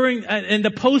 and during and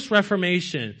the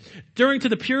post-Reformation, during to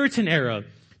the Puritan era,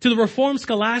 to the Reformed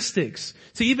scholastics,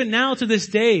 to even now to this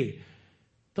day,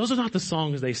 those are not the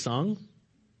songs they sung.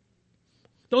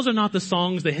 Those are not the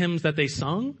songs, the hymns that they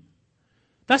sung.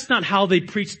 That's not how they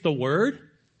preached the word.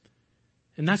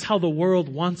 And that's how the world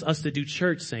wants us to do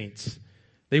church, saints.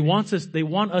 They want us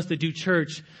to do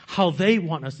church how they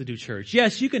want us to do church.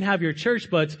 Yes, you can have your church,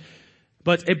 but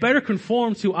it better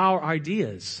conform to our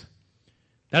ideas.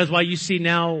 That is why you see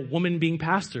now women being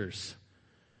pastors.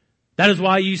 That is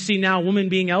why you see now women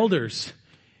being elders.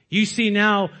 You see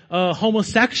now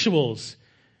homosexuals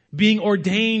being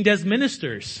ordained as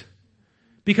ministers.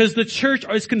 Because the church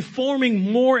is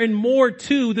conforming more and more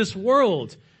to this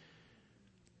world.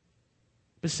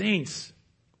 But saints,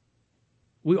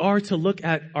 we are to look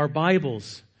at our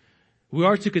Bibles. We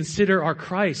are to consider our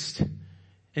Christ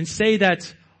and say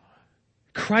that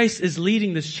Christ is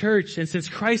leading this church. And since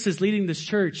Christ is leading this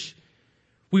church,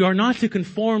 we are not to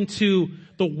conform to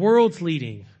the world's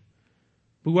leading.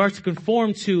 We are to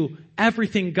conform to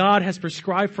everything God has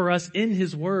prescribed for us in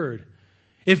His Word.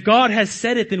 If God has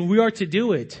said it, then we are to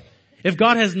do it. If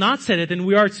God has not said it, then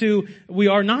we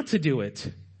are not to do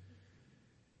it.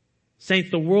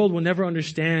 Saints, the world will never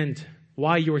understand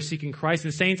why you are seeking Christ.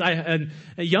 And saints,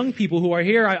 young people who are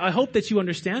here, I hope that you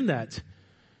understand that.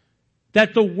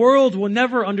 That the world will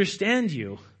never understand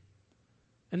you.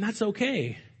 And that's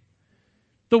okay.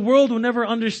 The world will never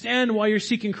understand why you're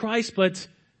seeking Christ, but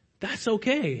that's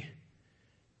okay.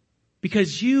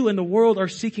 Because you and the world are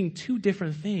seeking two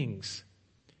different things.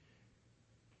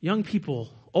 Young people,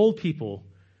 old people,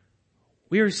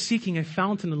 we are seeking a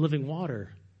fountain of living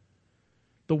water.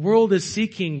 The world is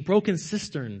seeking broken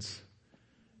cisterns.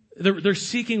 They're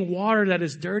seeking water that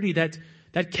is dirty,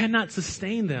 that cannot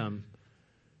sustain them.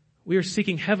 We are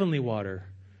seeking heavenly water.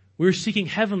 We are seeking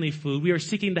heavenly food. We are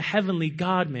seeking the heavenly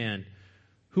God-man,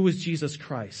 who is Jesus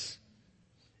Christ.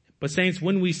 But saints,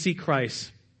 when we seek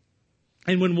Christ,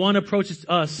 and when one approaches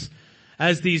us,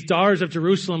 as these daughters of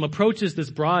Jerusalem approaches this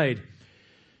bride,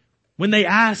 when they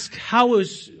ask, how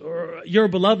is your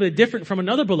beloved different from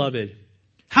another beloved?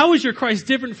 How is your Christ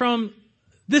different from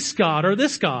this God or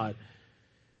this God?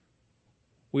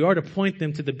 We are to point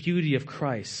them to the beauty of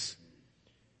Christ,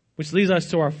 which leads us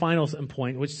to our final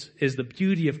point, which is the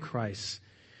beauty of Christ.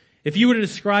 If you were to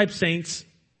describe, saints,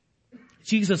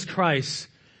 Jesus Christ,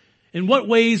 in what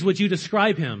ways would you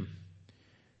describe him?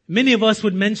 Many of us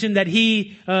would mention that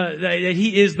he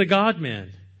is the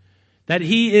God-man, that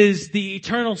he is the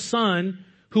eternal Son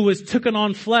who has taken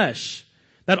on flesh,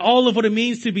 that all of what it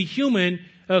means to be human,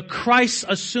 Christ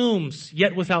assumes,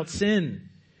 yet without sin.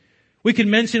 We can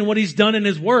mention what he's done in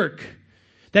his work,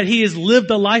 that he has lived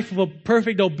a life of a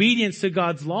perfect obedience to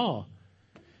God's law,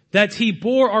 that he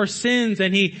bore our sins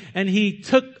and he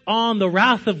took on the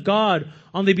wrath of God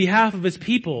on the behalf of his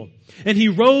people. And he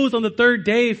rose on the third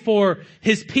day for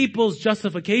his people's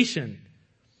justification.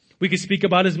 We could speak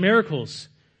about his miracles.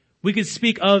 We could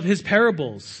speak of his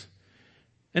parables.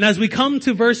 And as we come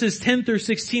to verses 10 through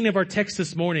 16 of our text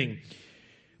this morning,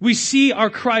 we see our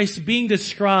Christ being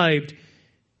described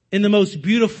in the most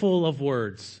beautiful of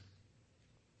words.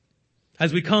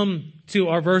 As we come to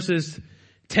our verses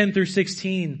 10 through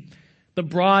 16, the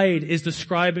bride is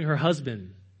describing her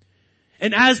husband.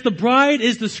 And as the bride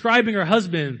is describing her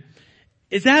husband,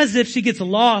 it's as if she gets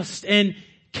lost and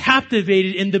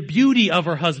captivated in the beauty of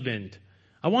her husband.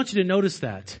 I want you to notice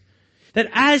that. That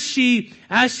as she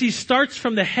starts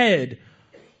from the head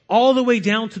all the way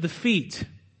down to the feet,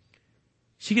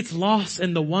 she gets lost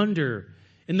in the wonder,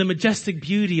 in the majestic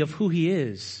beauty of who he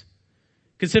is.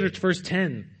 Consider verse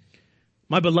 10.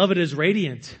 My beloved is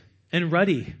radiant and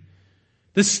ruddy,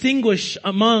 distinguished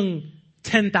among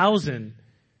 10,000.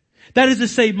 That is to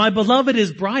say, my beloved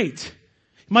is bright.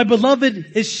 My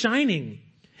beloved is shining.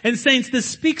 And saints, this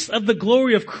speaks of the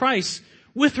glory of Christ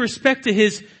with respect to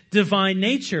his divine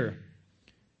nature.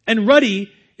 And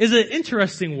ruddy is an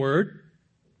interesting word.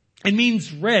 It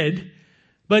means red.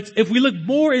 But if we look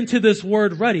more into this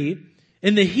word ruddy,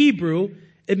 in the Hebrew,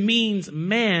 it means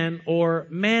man or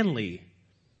manly.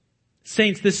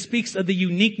 Saints, this speaks of the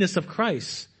uniqueness of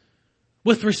Christ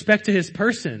with respect to his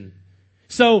person.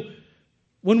 So,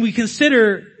 when we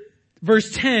consider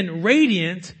verse 10,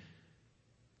 radiant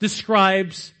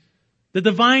describes the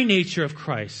divine nature of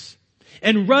Christ.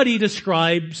 And ruddy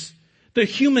describes the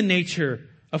human nature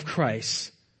of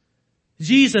Christ.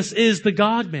 Jesus is the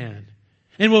God-man.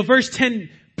 And what verse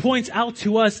 10 points out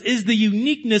to us is the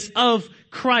uniqueness of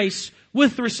Christ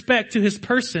with respect to his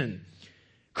person.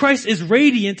 Christ is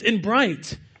radiant and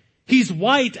bright. He's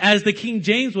white, as the King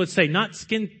James would say, not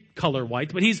skin color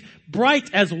white, but he's bright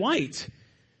as white.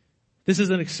 This is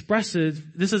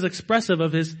expressive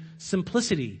of his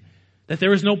simplicity, that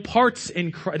there is no parts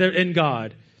in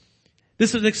God.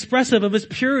 This is expressive of his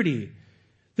purity.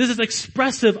 This is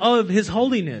expressive of his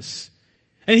holiness.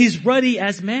 And he's ruddy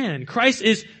as man. Christ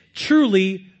is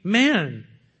truly man.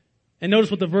 And notice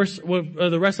what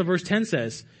the rest of verse 10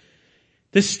 says.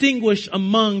 Distinguished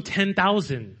among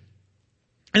 10,000.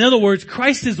 In other words,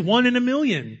 Christ is one in a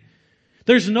million.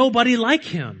 There's nobody like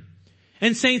him.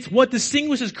 And saints, what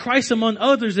distinguishes Christ among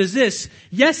others is this.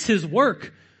 Yes, his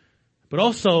work, but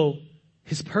also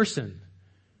his person.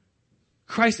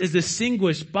 Christ is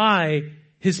distinguished by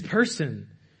his person.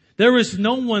 There is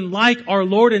no one like our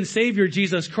Lord and Savior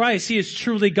Jesus Christ. He is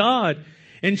truly God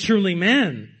and truly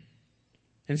man.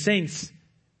 And saints,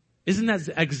 isn't that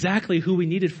exactly who we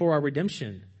needed for our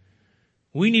redemption?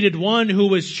 We needed one who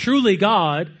was truly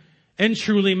God and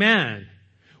truly man.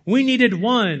 We needed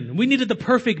the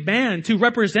perfect man to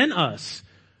represent us,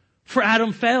 for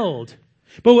Adam failed.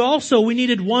 But we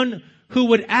needed one who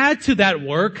would add to that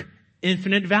work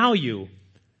infinite value.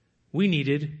 We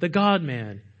needed the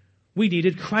God-man. We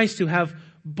needed Christ to have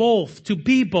both, to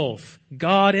be both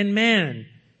God and man.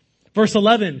 Verse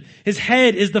 11, his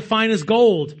head is the finest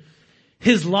gold.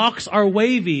 His locks are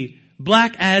wavy,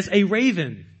 black as a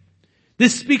raven.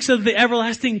 This speaks of the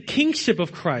everlasting kingship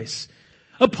of Christ.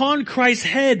 Upon Christ's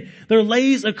head there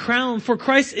lays a crown, for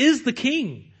Christ is the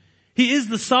king. He is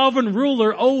the sovereign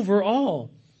ruler over all.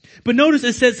 But notice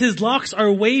it says his locks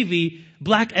are wavy,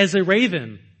 black as a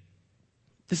raven.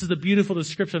 This is a beautiful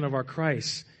description of our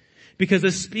Christ, because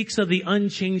it speaks of the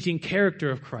unchanging character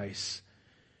of Christ.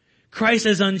 Christ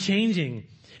is unchanging.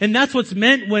 And that's what's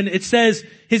meant when it says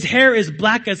his hair is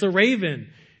black as a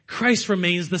raven. Christ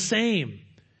remains the same.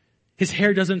 His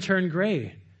hair doesn't turn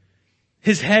gray.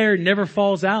 His hair never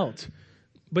falls out,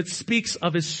 but speaks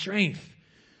of his strength.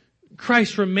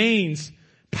 Christ remains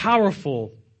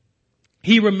powerful.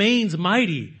 He remains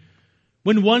mighty.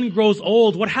 When one grows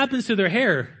old, what happens to their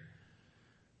hair?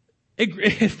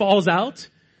 It falls out.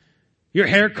 Your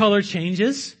hair color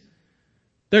changes.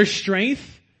 Their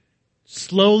strength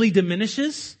slowly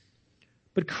diminishes.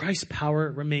 But Christ's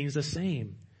power remains the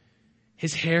same.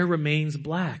 His hair remains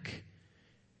black.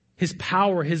 His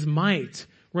power, his might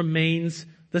remains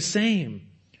the same.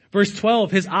 Verse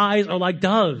 12, his eyes are like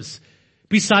doves,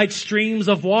 beside streams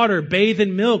of water, bathe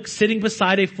in milk, sitting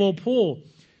beside a full pool.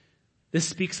 This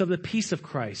speaks of the peace of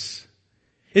Christ.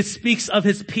 It speaks of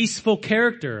his peaceful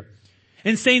character.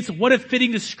 And saints, what a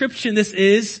fitting description this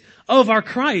is of our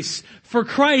Christ. For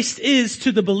Christ is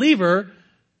to the believer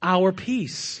our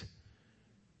peace.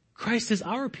 Christ is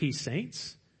our peace,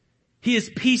 saints. He is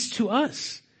peace to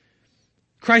us.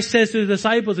 Christ says to the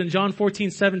disciples in John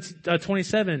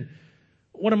 14:27,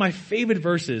 one of my favorite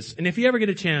verses. And if you ever get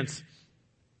a chance,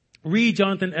 read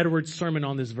Jonathan Edwards' sermon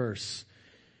on this verse.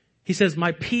 He says,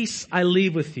 "My peace I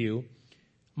leave with you.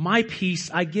 My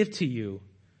peace I give to you.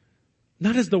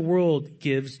 Not as the world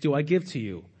gives do I give to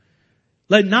you.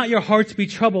 Let not your hearts be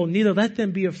troubled, neither let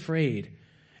them be afraid."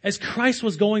 As Christ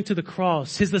was going to the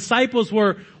cross, his disciples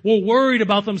were worried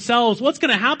about themselves. What's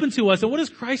going to happen to us? And what does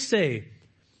Christ say?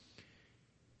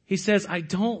 He says, "I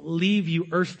don't leave you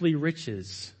earthly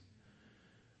riches.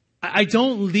 I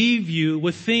don't leave you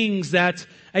with things that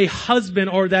a husband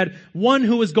or that one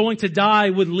who is going to die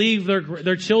would leave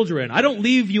their children. I don't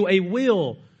leave you a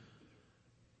will,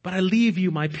 but I leave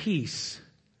you my peace."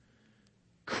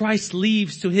 Christ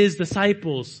leaves to his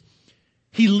disciples.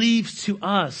 He leaves to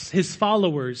us, his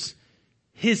followers,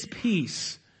 his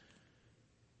peace.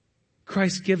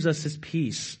 Christ gives us his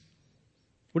peace.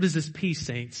 What is this peace,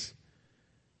 saints?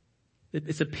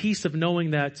 It's a peace of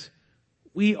knowing that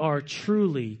we are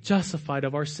truly justified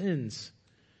of our sins.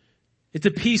 It's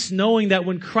a peace knowing that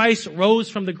when Christ rose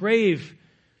from the grave,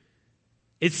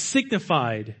 it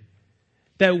signified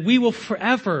that we will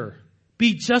forever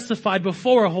be justified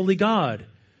before a holy God.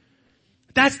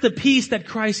 That's the peace that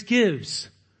Christ gives.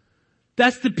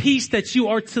 That's the peace that you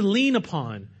are to lean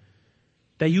upon,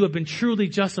 that you have been truly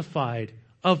justified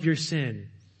of your sin.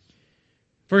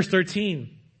 Verse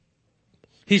 13,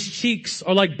 his cheeks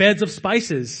are like beds of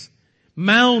spices,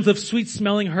 mounds of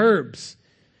sweet-smelling herbs.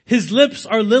 His lips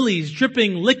are lilies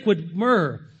dripping liquid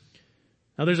myrrh.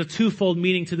 Now there's a twofold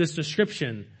meaning to this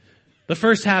description. The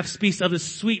first half speaks of the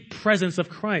sweet presence of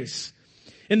Christ.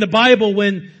 In the Bible,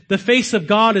 when the face of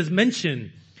God is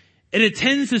mentioned, it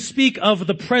tends to speak of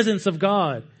the presence of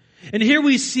God. And here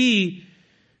we see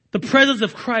the presence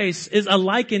of Christ is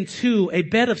likened to a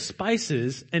bed of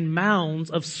spices and mounds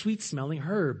of sweet-smelling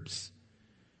herbs.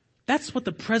 That's what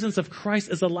the presence of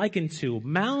Christ is likened to.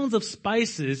 Mounds of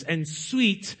spices and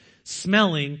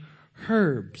sweet-smelling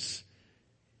herbs.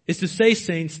 It's to say,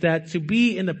 saints, that to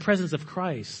be in the presence of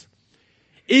Christ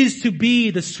is to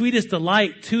be the sweetest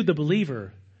delight to the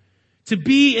believer. To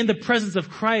be in the presence of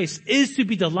Christ is to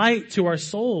be delight to our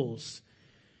souls.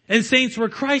 And saints, where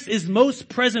Christ is most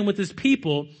present with his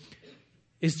people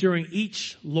is during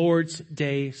each Lord's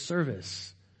Day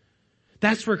service.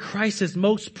 That's where Christ is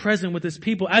most present with his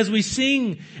people. As we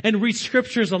sing and read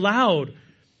scriptures aloud,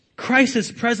 Christ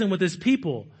is present with his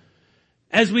people.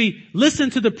 As we listen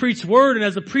to the preached word and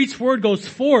as the preached word goes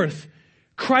forth,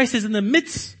 Christ is in the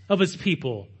midst of his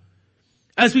people.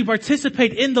 As we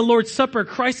participate in the Lord's Supper,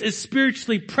 Christ is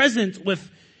spiritually present with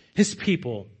his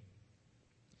people.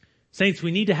 Saints,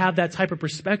 we need to have that type of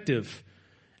perspective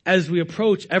as we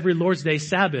approach every Lord's Day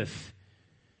Sabbath.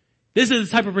 This is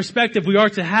the type of perspective we are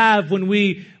to have when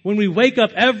we wake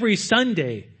up every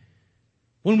Sunday,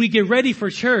 when we get ready for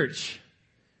church.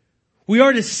 We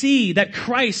are to see that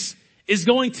Christ is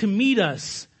going to meet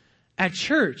us at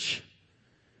church.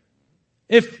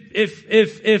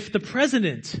 If the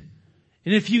president,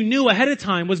 and if you knew ahead of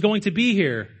time was going to be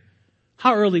here,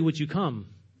 how early would you come?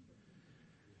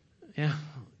 Yeah.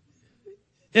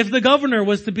 If the governor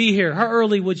was to be here, how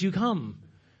early would you come?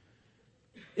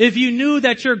 If you knew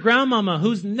that your grandmama,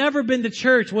 who's never been to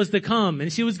church, was to come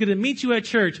and she was going to meet you at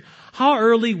church, how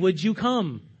early would you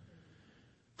come?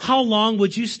 How long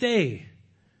would you stay?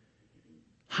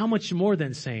 How much more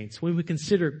then, saints, when we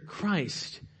consider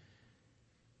Christ,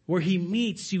 where he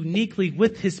meets uniquely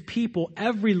with his people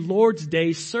every Lord's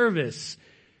Day service.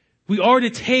 We are to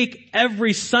take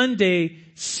every Sunday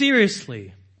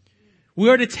seriously. We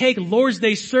are to take Lord's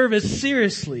Day service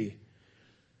seriously.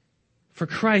 For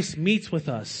Christ meets with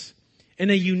us in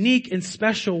a unique and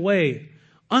special way.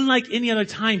 Unlike any other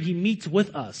time, he meets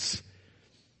with us.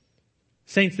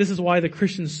 Saints, this is why the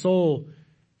Christian soul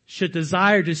should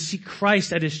desire to see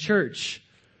Christ at his church.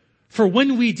 For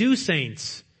when we do,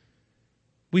 saints,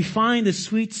 we find the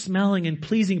sweet smelling and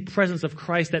pleasing presence of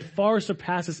Christ that far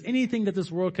surpasses anything that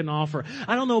this world can offer.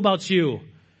 I don't know about you,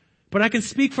 but I can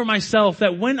speak for myself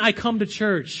that when I come to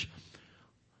church,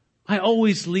 I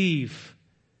always leave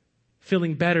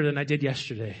feeling better than I did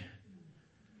yesterday.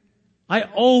 I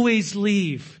always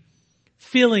leave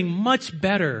feeling much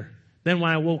better than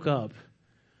when I woke up.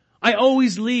 I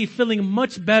always leave feeling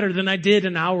much better than I did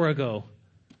an hour ago.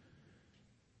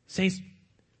 Saints,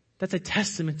 That's a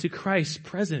testament to Christ's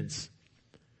presence.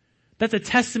 That's a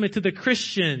testament to the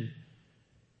Christian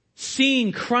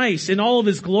seeing Christ in all of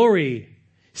His glory,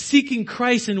 seeking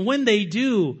Christ, and when they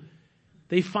do,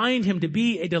 they find Him to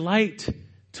be a delight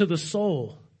to the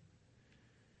soul.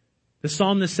 The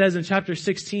psalmist says in chapter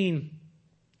 16,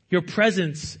 in your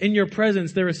presence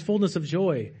there is fullness of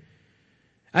joy.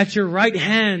 At your right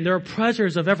hand there are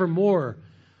pleasures of evermore.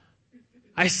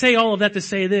 I say all of that to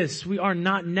say this: we are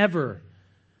not never,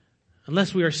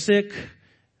 unless we are sick,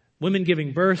 women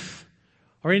giving birth,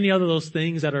 or any other of those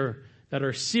things that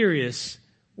are serious,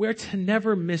 we are to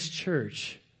never miss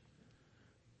church.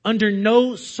 Under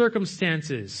no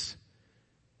circumstances,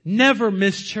 never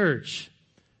miss church.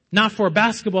 Not for a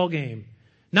basketball game,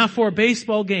 not for a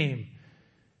baseball game,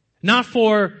 not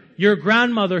for your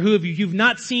grandmother who you've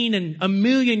not seen in a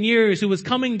million years, who is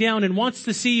coming down and wants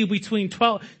to see you between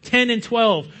 10 and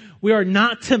 12. We are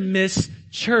not to miss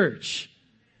church,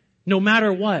 no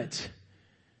matter what.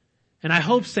 And I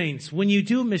hope, saints, when you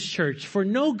do miss church, for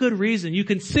no good reason, you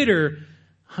consider,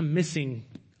 I'm missing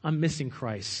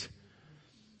Christ.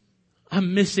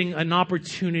 I'm missing an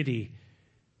opportunity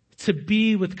to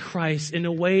be with Christ in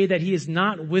a way that He is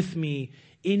not with me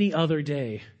any other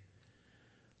day.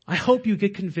 I hope you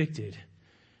get convicted.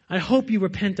 I hope you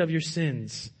repent of your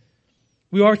sins.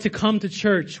 We are to come to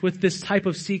church with this type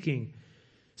of seeking.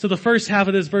 So the first half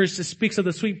of this verse speaks of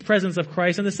the sweet presence of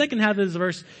Christ, and the second half of this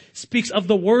verse speaks of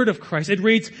the word of Christ. It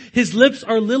reads, His lips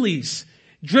are lilies,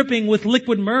 dripping with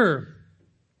liquid myrrh.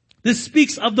 This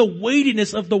speaks of the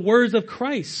weightiness of the words of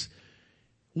Christ.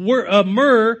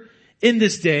 Myrrh in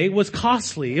this day was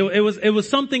costly. It was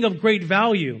something of great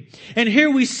value. And here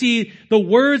we see the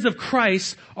words of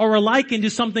Christ are likened to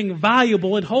something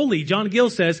valuable and holy. John Gill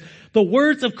says, the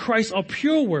words of Christ are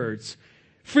pure words,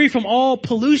 free from all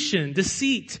pollution,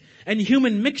 deceit, and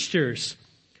human mixtures.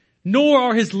 Nor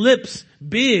are His lips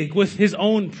big with His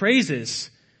own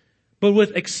praises, but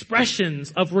with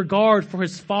expressions of regard for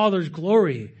His Father's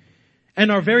glory, and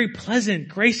are very pleasant,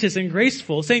 gracious, and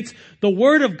graceful. Saints, the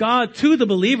word of God to the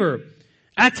believer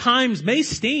at times may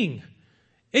sting.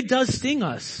 It does sting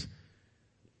us.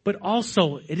 But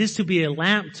also, it is to be a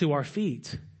lamp to our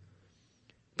feet.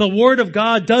 The word of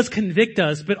God does convict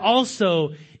us, but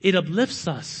also it uplifts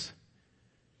us.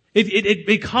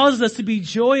 It causes us to be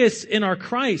joyous in our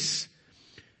Christ.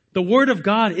 The word of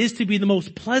God is to be the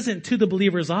most pleasant to the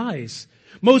believer's eyes,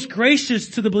 most gracious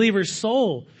to the believer's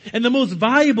soul, and the most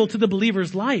valuable to the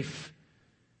believer's life.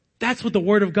 That's what the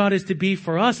word of God is to be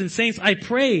for us. And saints, I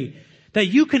pray that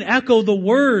you can echo the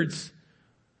words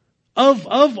of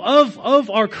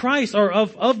our Christ, or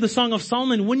of the Song of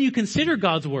Solomon when you consider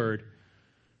God's word.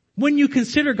 When you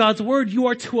consider God's word, you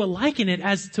are to liken it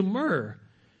as to myrrh,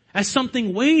 as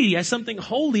something weighty, as something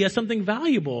holy, as something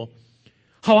valuable.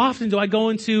 How often do I go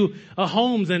into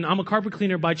homes, and I'm a carpet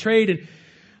cleaner by trade, and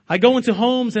I go into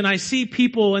homes and I see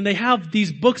people and they have these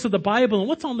books of the Bible, and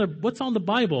what's on the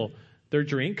Bible? Their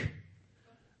drink.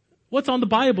 What's on the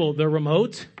Bible? Their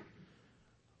remote.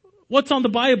 What's on the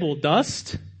Bible?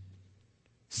 Dust.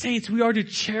 Saints, we are to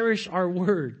cherish our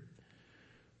word.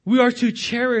 We are to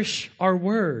cherish our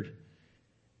word.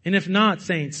 And if not,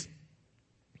 saints,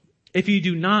 if you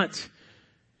do not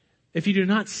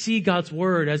see God's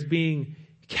word as being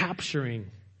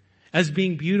capturing, as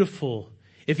being beautiful,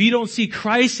 if you don't see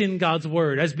Christ in God's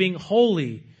word as being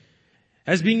holy,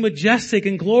 as being majestic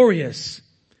and glorious,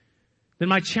 then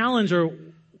my challenge, or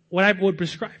what I would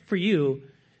prescribe for you,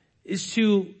 is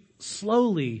to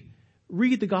slowly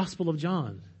read the Gospel of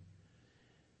John.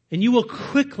 And you will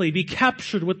quickly be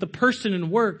captured with the person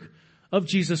and work of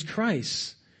Jesus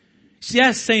Christ.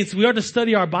 Yes, saints, we are to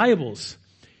study our Bibles.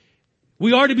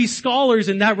 We are to be scholars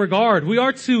in that regard. We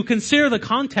are to consider the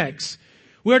context.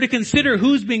 We are to consider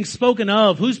who's being spoken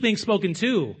of, who's being spoken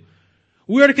to.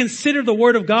 We are to consider the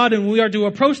Word of God, and we are to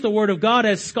approach the Word of God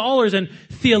as scholars and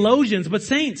theologians. But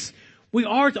saints, we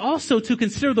are also to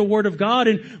consider the Word of God,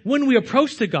 and when we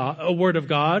approach the Word of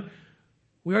God,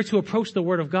 we are to approach the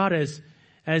Word of God as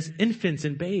infants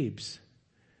and babes.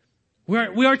 We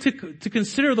are to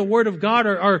consider the Word of God,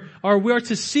 or we are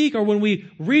to seek, or when we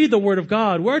read the Word of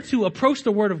God, we are to approach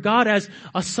the Word of God as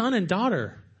a son and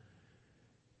daughter.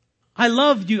 I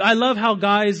love how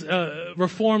guys,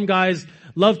 Reformed guys,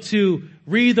 love to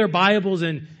read their Bibles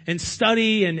and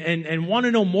study and want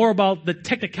to know more about the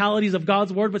technicalities of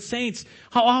God's Word. But saints,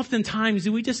 how oftentimes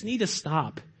do we just need to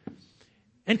stop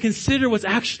and consider what's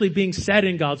actually being said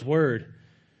in God's Word?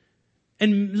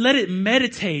 And let it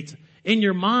meditate in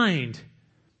your mind.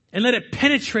 And let it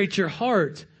penetrate your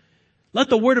heart. Let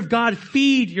the Word of God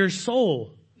feed your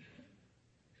soul.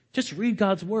 Just read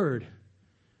God's Word.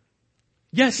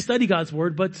 Yes, study God's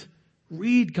Word, but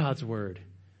Read God's word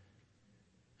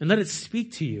and let it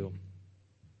speak to you.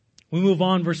 We move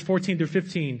on, verse 14 through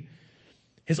 15.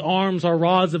 His arms are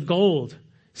rods of gold,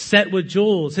 set with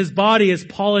jewels. His body is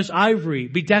polished ivory,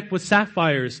 bedecked with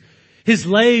sapphires. His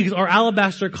legs are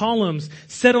alabaster columns,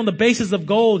 set on the bases of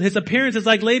gold. His appearance is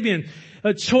like Lebanon,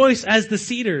 choice as the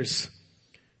cedars.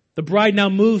 The bride now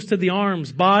moves to the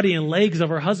arms, body, and legs of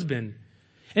her husband.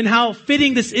 And how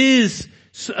fitting this is,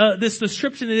 this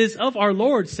description it is of our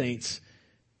Lord, saints.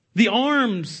 The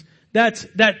arms that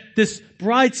this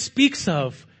bride speaks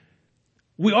of,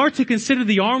 we are to consider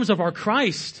the arms of our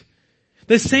Christ.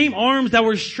 The same arms that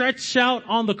were stretched out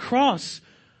on the cross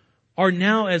are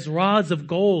now as rods of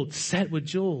gold set with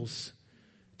jewels.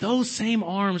 Those same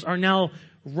arms are now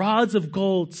rods of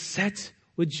gold set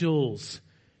with jewels.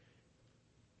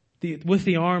 With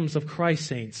the arms of Christ,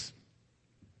 saints.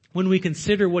 When we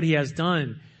consider what he has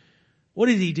done, what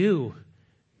did he do?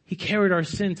 He carried our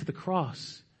sin to the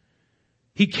cross.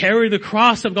 He carried the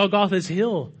cross of Golgotha's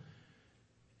hill.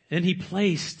 And he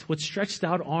placed with stretched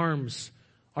out arms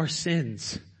our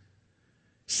sins.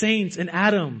 Saints, in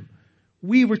Adam,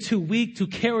 we were too weak to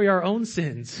carry our own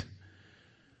sins.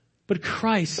 But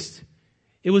Christ,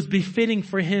 it was befitting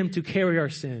for him to carry our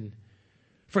sin.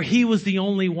 For he was the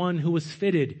only one who was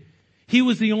fitted. He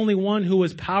was the only one who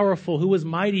was powerful, who was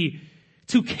mighty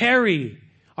to carry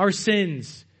our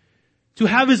sins. To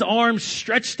have his arms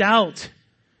stretched out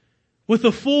with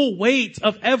the full weight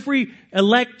of every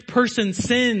elect person's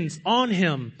sins on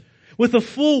him. With the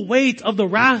full weight of the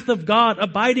wrath of God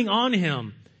abiding on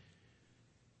him.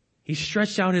 He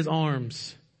stretched out his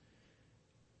arms.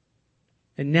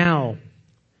 And now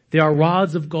they are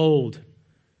rods of gold,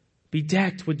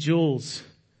 bedecked with jewels.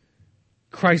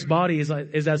 Christ's body is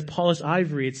as polished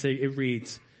ivory, it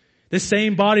reads. The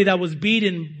same body that was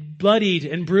beaten, bloodied,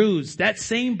 and bruised. That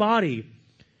same body.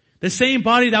 The same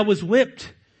body that was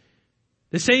whipped.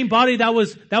 The same body that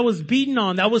was beaten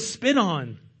on, that was spit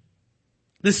on.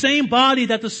 The same body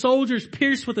that the soldiers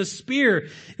pierced with a spear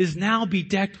is now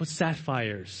bedecked with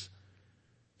sapphires.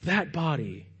 That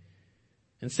body.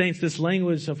 And saints, this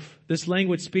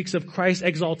language speaks of Christ's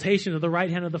exaltation to the right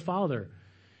hand of the Father.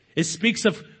 It speaks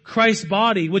of Christ's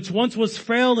body, which once was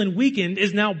frail and weakened,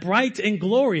 is now bright and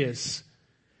glorious.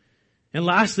 And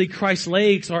lastly, Christ's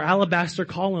legs are alabaster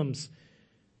columns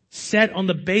set on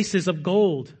the basis of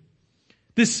gold.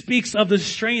 This speaks of the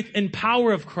strength and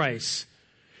power of Christ.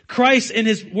 Christ in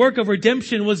his work of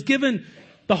redemption was given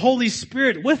the Holy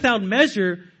Spirit without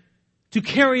measure to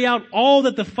carry out all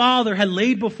that the Father had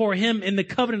laid before him in the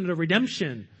covenant of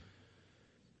redemption.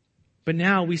 But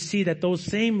now we see that those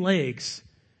same legs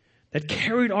that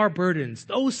carried our burdens,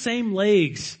 those same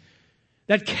legs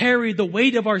that carried the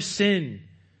weight of our sin,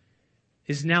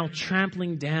 is now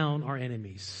trampling down our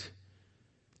enemies.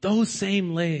 Those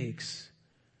same legs,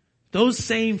 those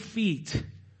same feet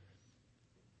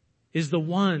is the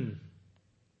one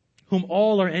whom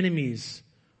all our enemies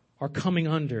are coming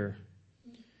under.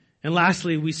 And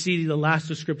lastly, we see the last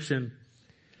description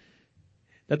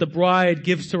that the bride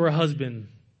gives to her husband.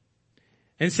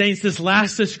 And saints, this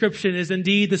last description is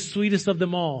indeed the sweetest of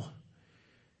them all.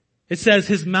 It says,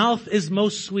 his mouth is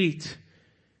most sweet,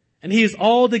 and he is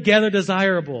altogether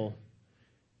desirable.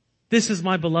 This is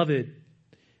my beloved,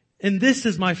 and this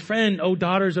is my friend, O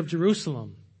daughters of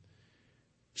Jerusalem.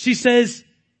 She says,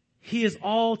 he is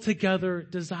altogether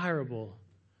desirable.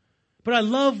 But I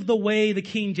love the way the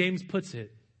King James puts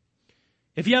it.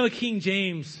 If you have a King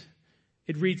James,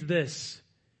 it reads this: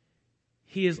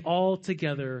 he is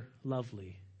altogether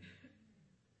lovely.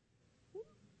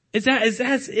 It's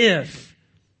as if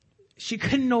she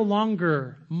could no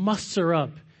longer muster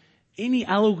up any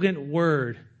elegant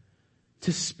word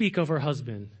to speak of her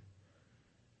husband.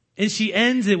 And she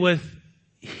ends it with,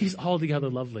 he's altogether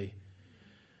lovely.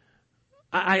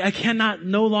 I cannot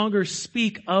no longer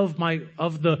speak of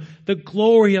the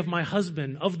glory of my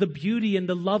husband, of the beauty and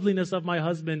the loveliness of my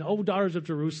husband. O daughters of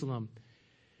Jerusalem.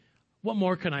 What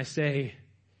more can I say?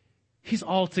 He's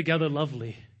altogether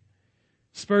lovely.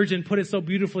 Spurgeon put it so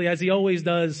beautifully, as he always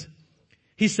does.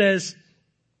 He says,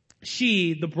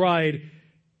 she, the bride,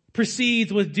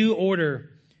 proceeds with due order,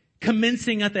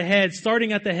 commencing at the head,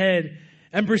 starting at the head,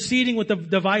 and proceeding with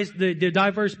the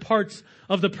diverse parts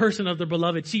of the person of the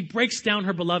beloved. She breaks down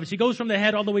her beloved. She goes from the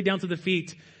head all the way down to the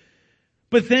feet.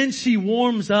 But then she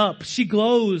warms up. She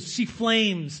glows. She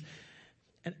flames.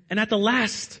 And at the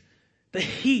last, the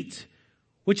heat,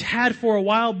 which had for a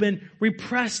while been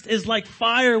repressed, is like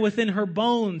fire within her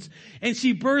bones. And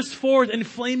she bursts forth in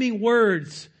flaming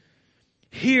words.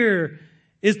 Here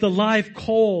is the live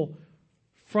coal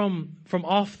from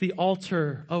off the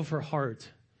altar of her heart.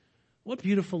 What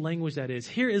beautiful language that is.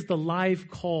 Here is the live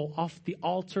call off the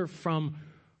altar from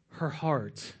her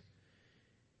heart.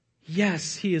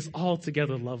 Yes, he is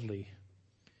altogether lovely.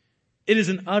 It is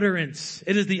an utterance.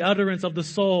 It is the utterance of the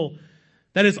soul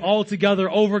that is altogether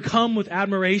overcome with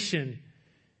admiration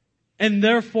and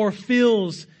therefore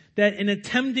feels that in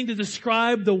attempting to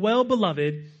describe the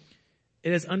well-beloved,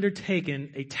 it has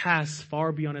undertaken a task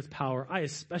far beyond its power. I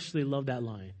especially love that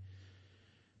line.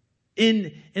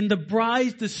 In the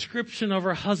bride's description of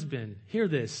her husband, hear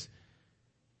this,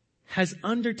 has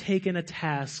undertaken a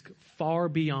task far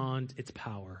beyond its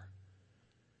power.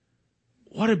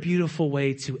 What a beautiful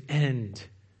way to end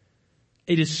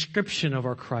a description of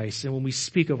our Christ and when we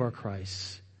speak of our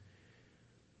Christ.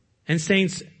 And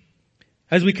saints,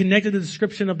 as we connected the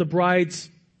description of the bride's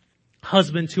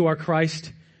husband to our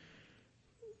Christ,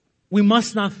 we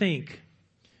must not think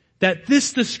that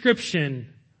this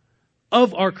description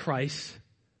of our Christ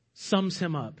sums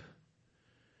him up.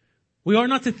 We are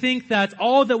not to think that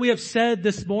all that we have said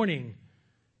this morning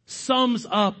sums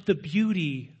up the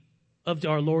beauty of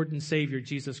our Lord and Savior,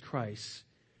 Jesus Christ.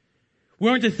 We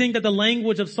aren't to think that the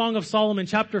language of Song of Solomon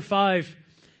chapter 5,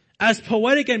 as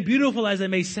poetic and beautiful as it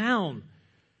may sound,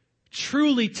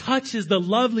 truly touches the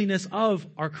loveliness of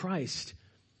our Christ.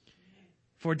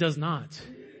 For it does not.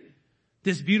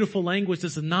 This beautiful language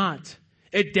does not,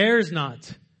 it dares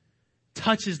not,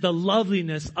 touches the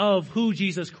loveliness of who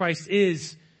Jesus Christ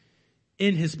is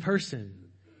in his person.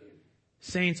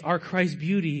 Saints, our Christ's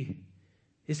beauty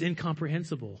is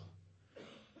incomprehensible.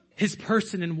 His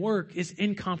person and work is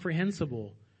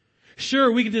incomprehensible.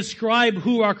 Sure, we can describe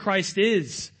who our Christ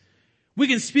is. We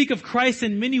can speak of Christ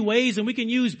in many ways, and we can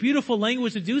use beautiful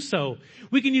language to do so.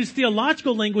 We can use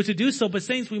theological language to do so, but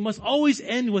saints, we must always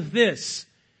end with this.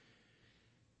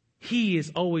 He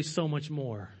is always so much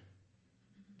more.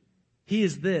 He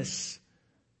is this,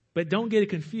 but don't get it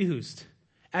confused,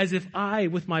 as if I,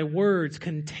 with my words,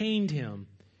 contained him.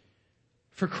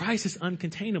 For Christ is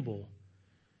uncontainable.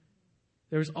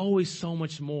 There's always so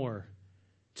much more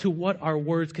to what our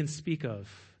words can speak of.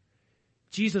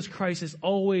 Jesus Christ is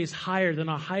always higher than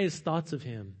our highest thoughts of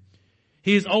him.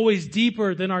 He is always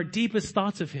deeper than our deepest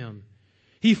thoughts of him.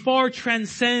 He far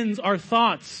transcends our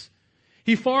thoughts.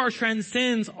 He far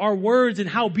transcends our words and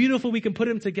how beautiful we can put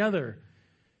them together.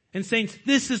 And saints,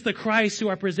 this is the Christ who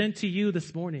I present to you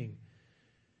this morning.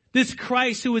 This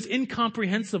Christ who is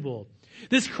incomprehensible.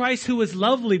 This Christ who is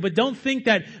lovely, but don't think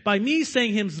that by me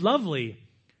saying him's lovely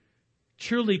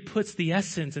truly puts the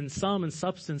essence and sum and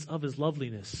substance of his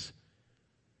loveliness.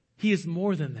 He is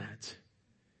more than that.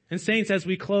 And saints, as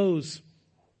we close,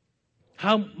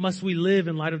 how must we live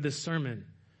in light of this sermon?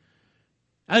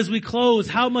 As we close,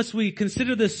 how must we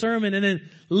consider this sermon and then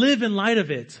live in light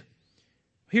of it?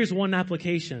 Here's one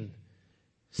application.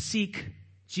 Seek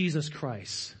Jesus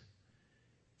Christ.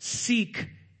 Seek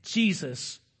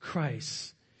Jesus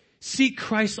Christ. Seek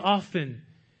Christ often.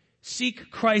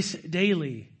 Seek Christ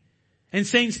daily. And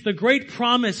saints, the great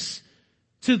promise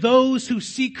to those who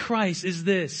seek Christ is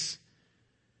this,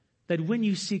 that when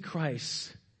you seek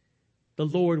Christ, the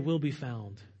Lord will be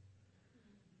found.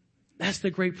 That's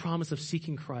the great promise of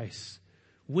seeking Christ.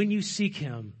 When you seek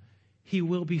him, he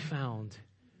will be found.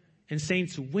 And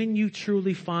saints, when you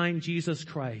truly find Jesus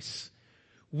Christ,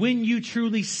 when you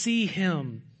truly see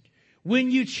him,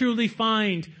 when you truly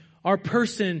find our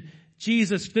person,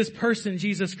 Jesus, this person,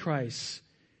 Jesus Christ,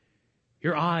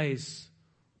 your eyes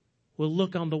will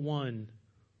look on the one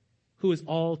who is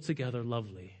altogether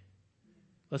lovely.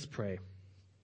 Let's pray.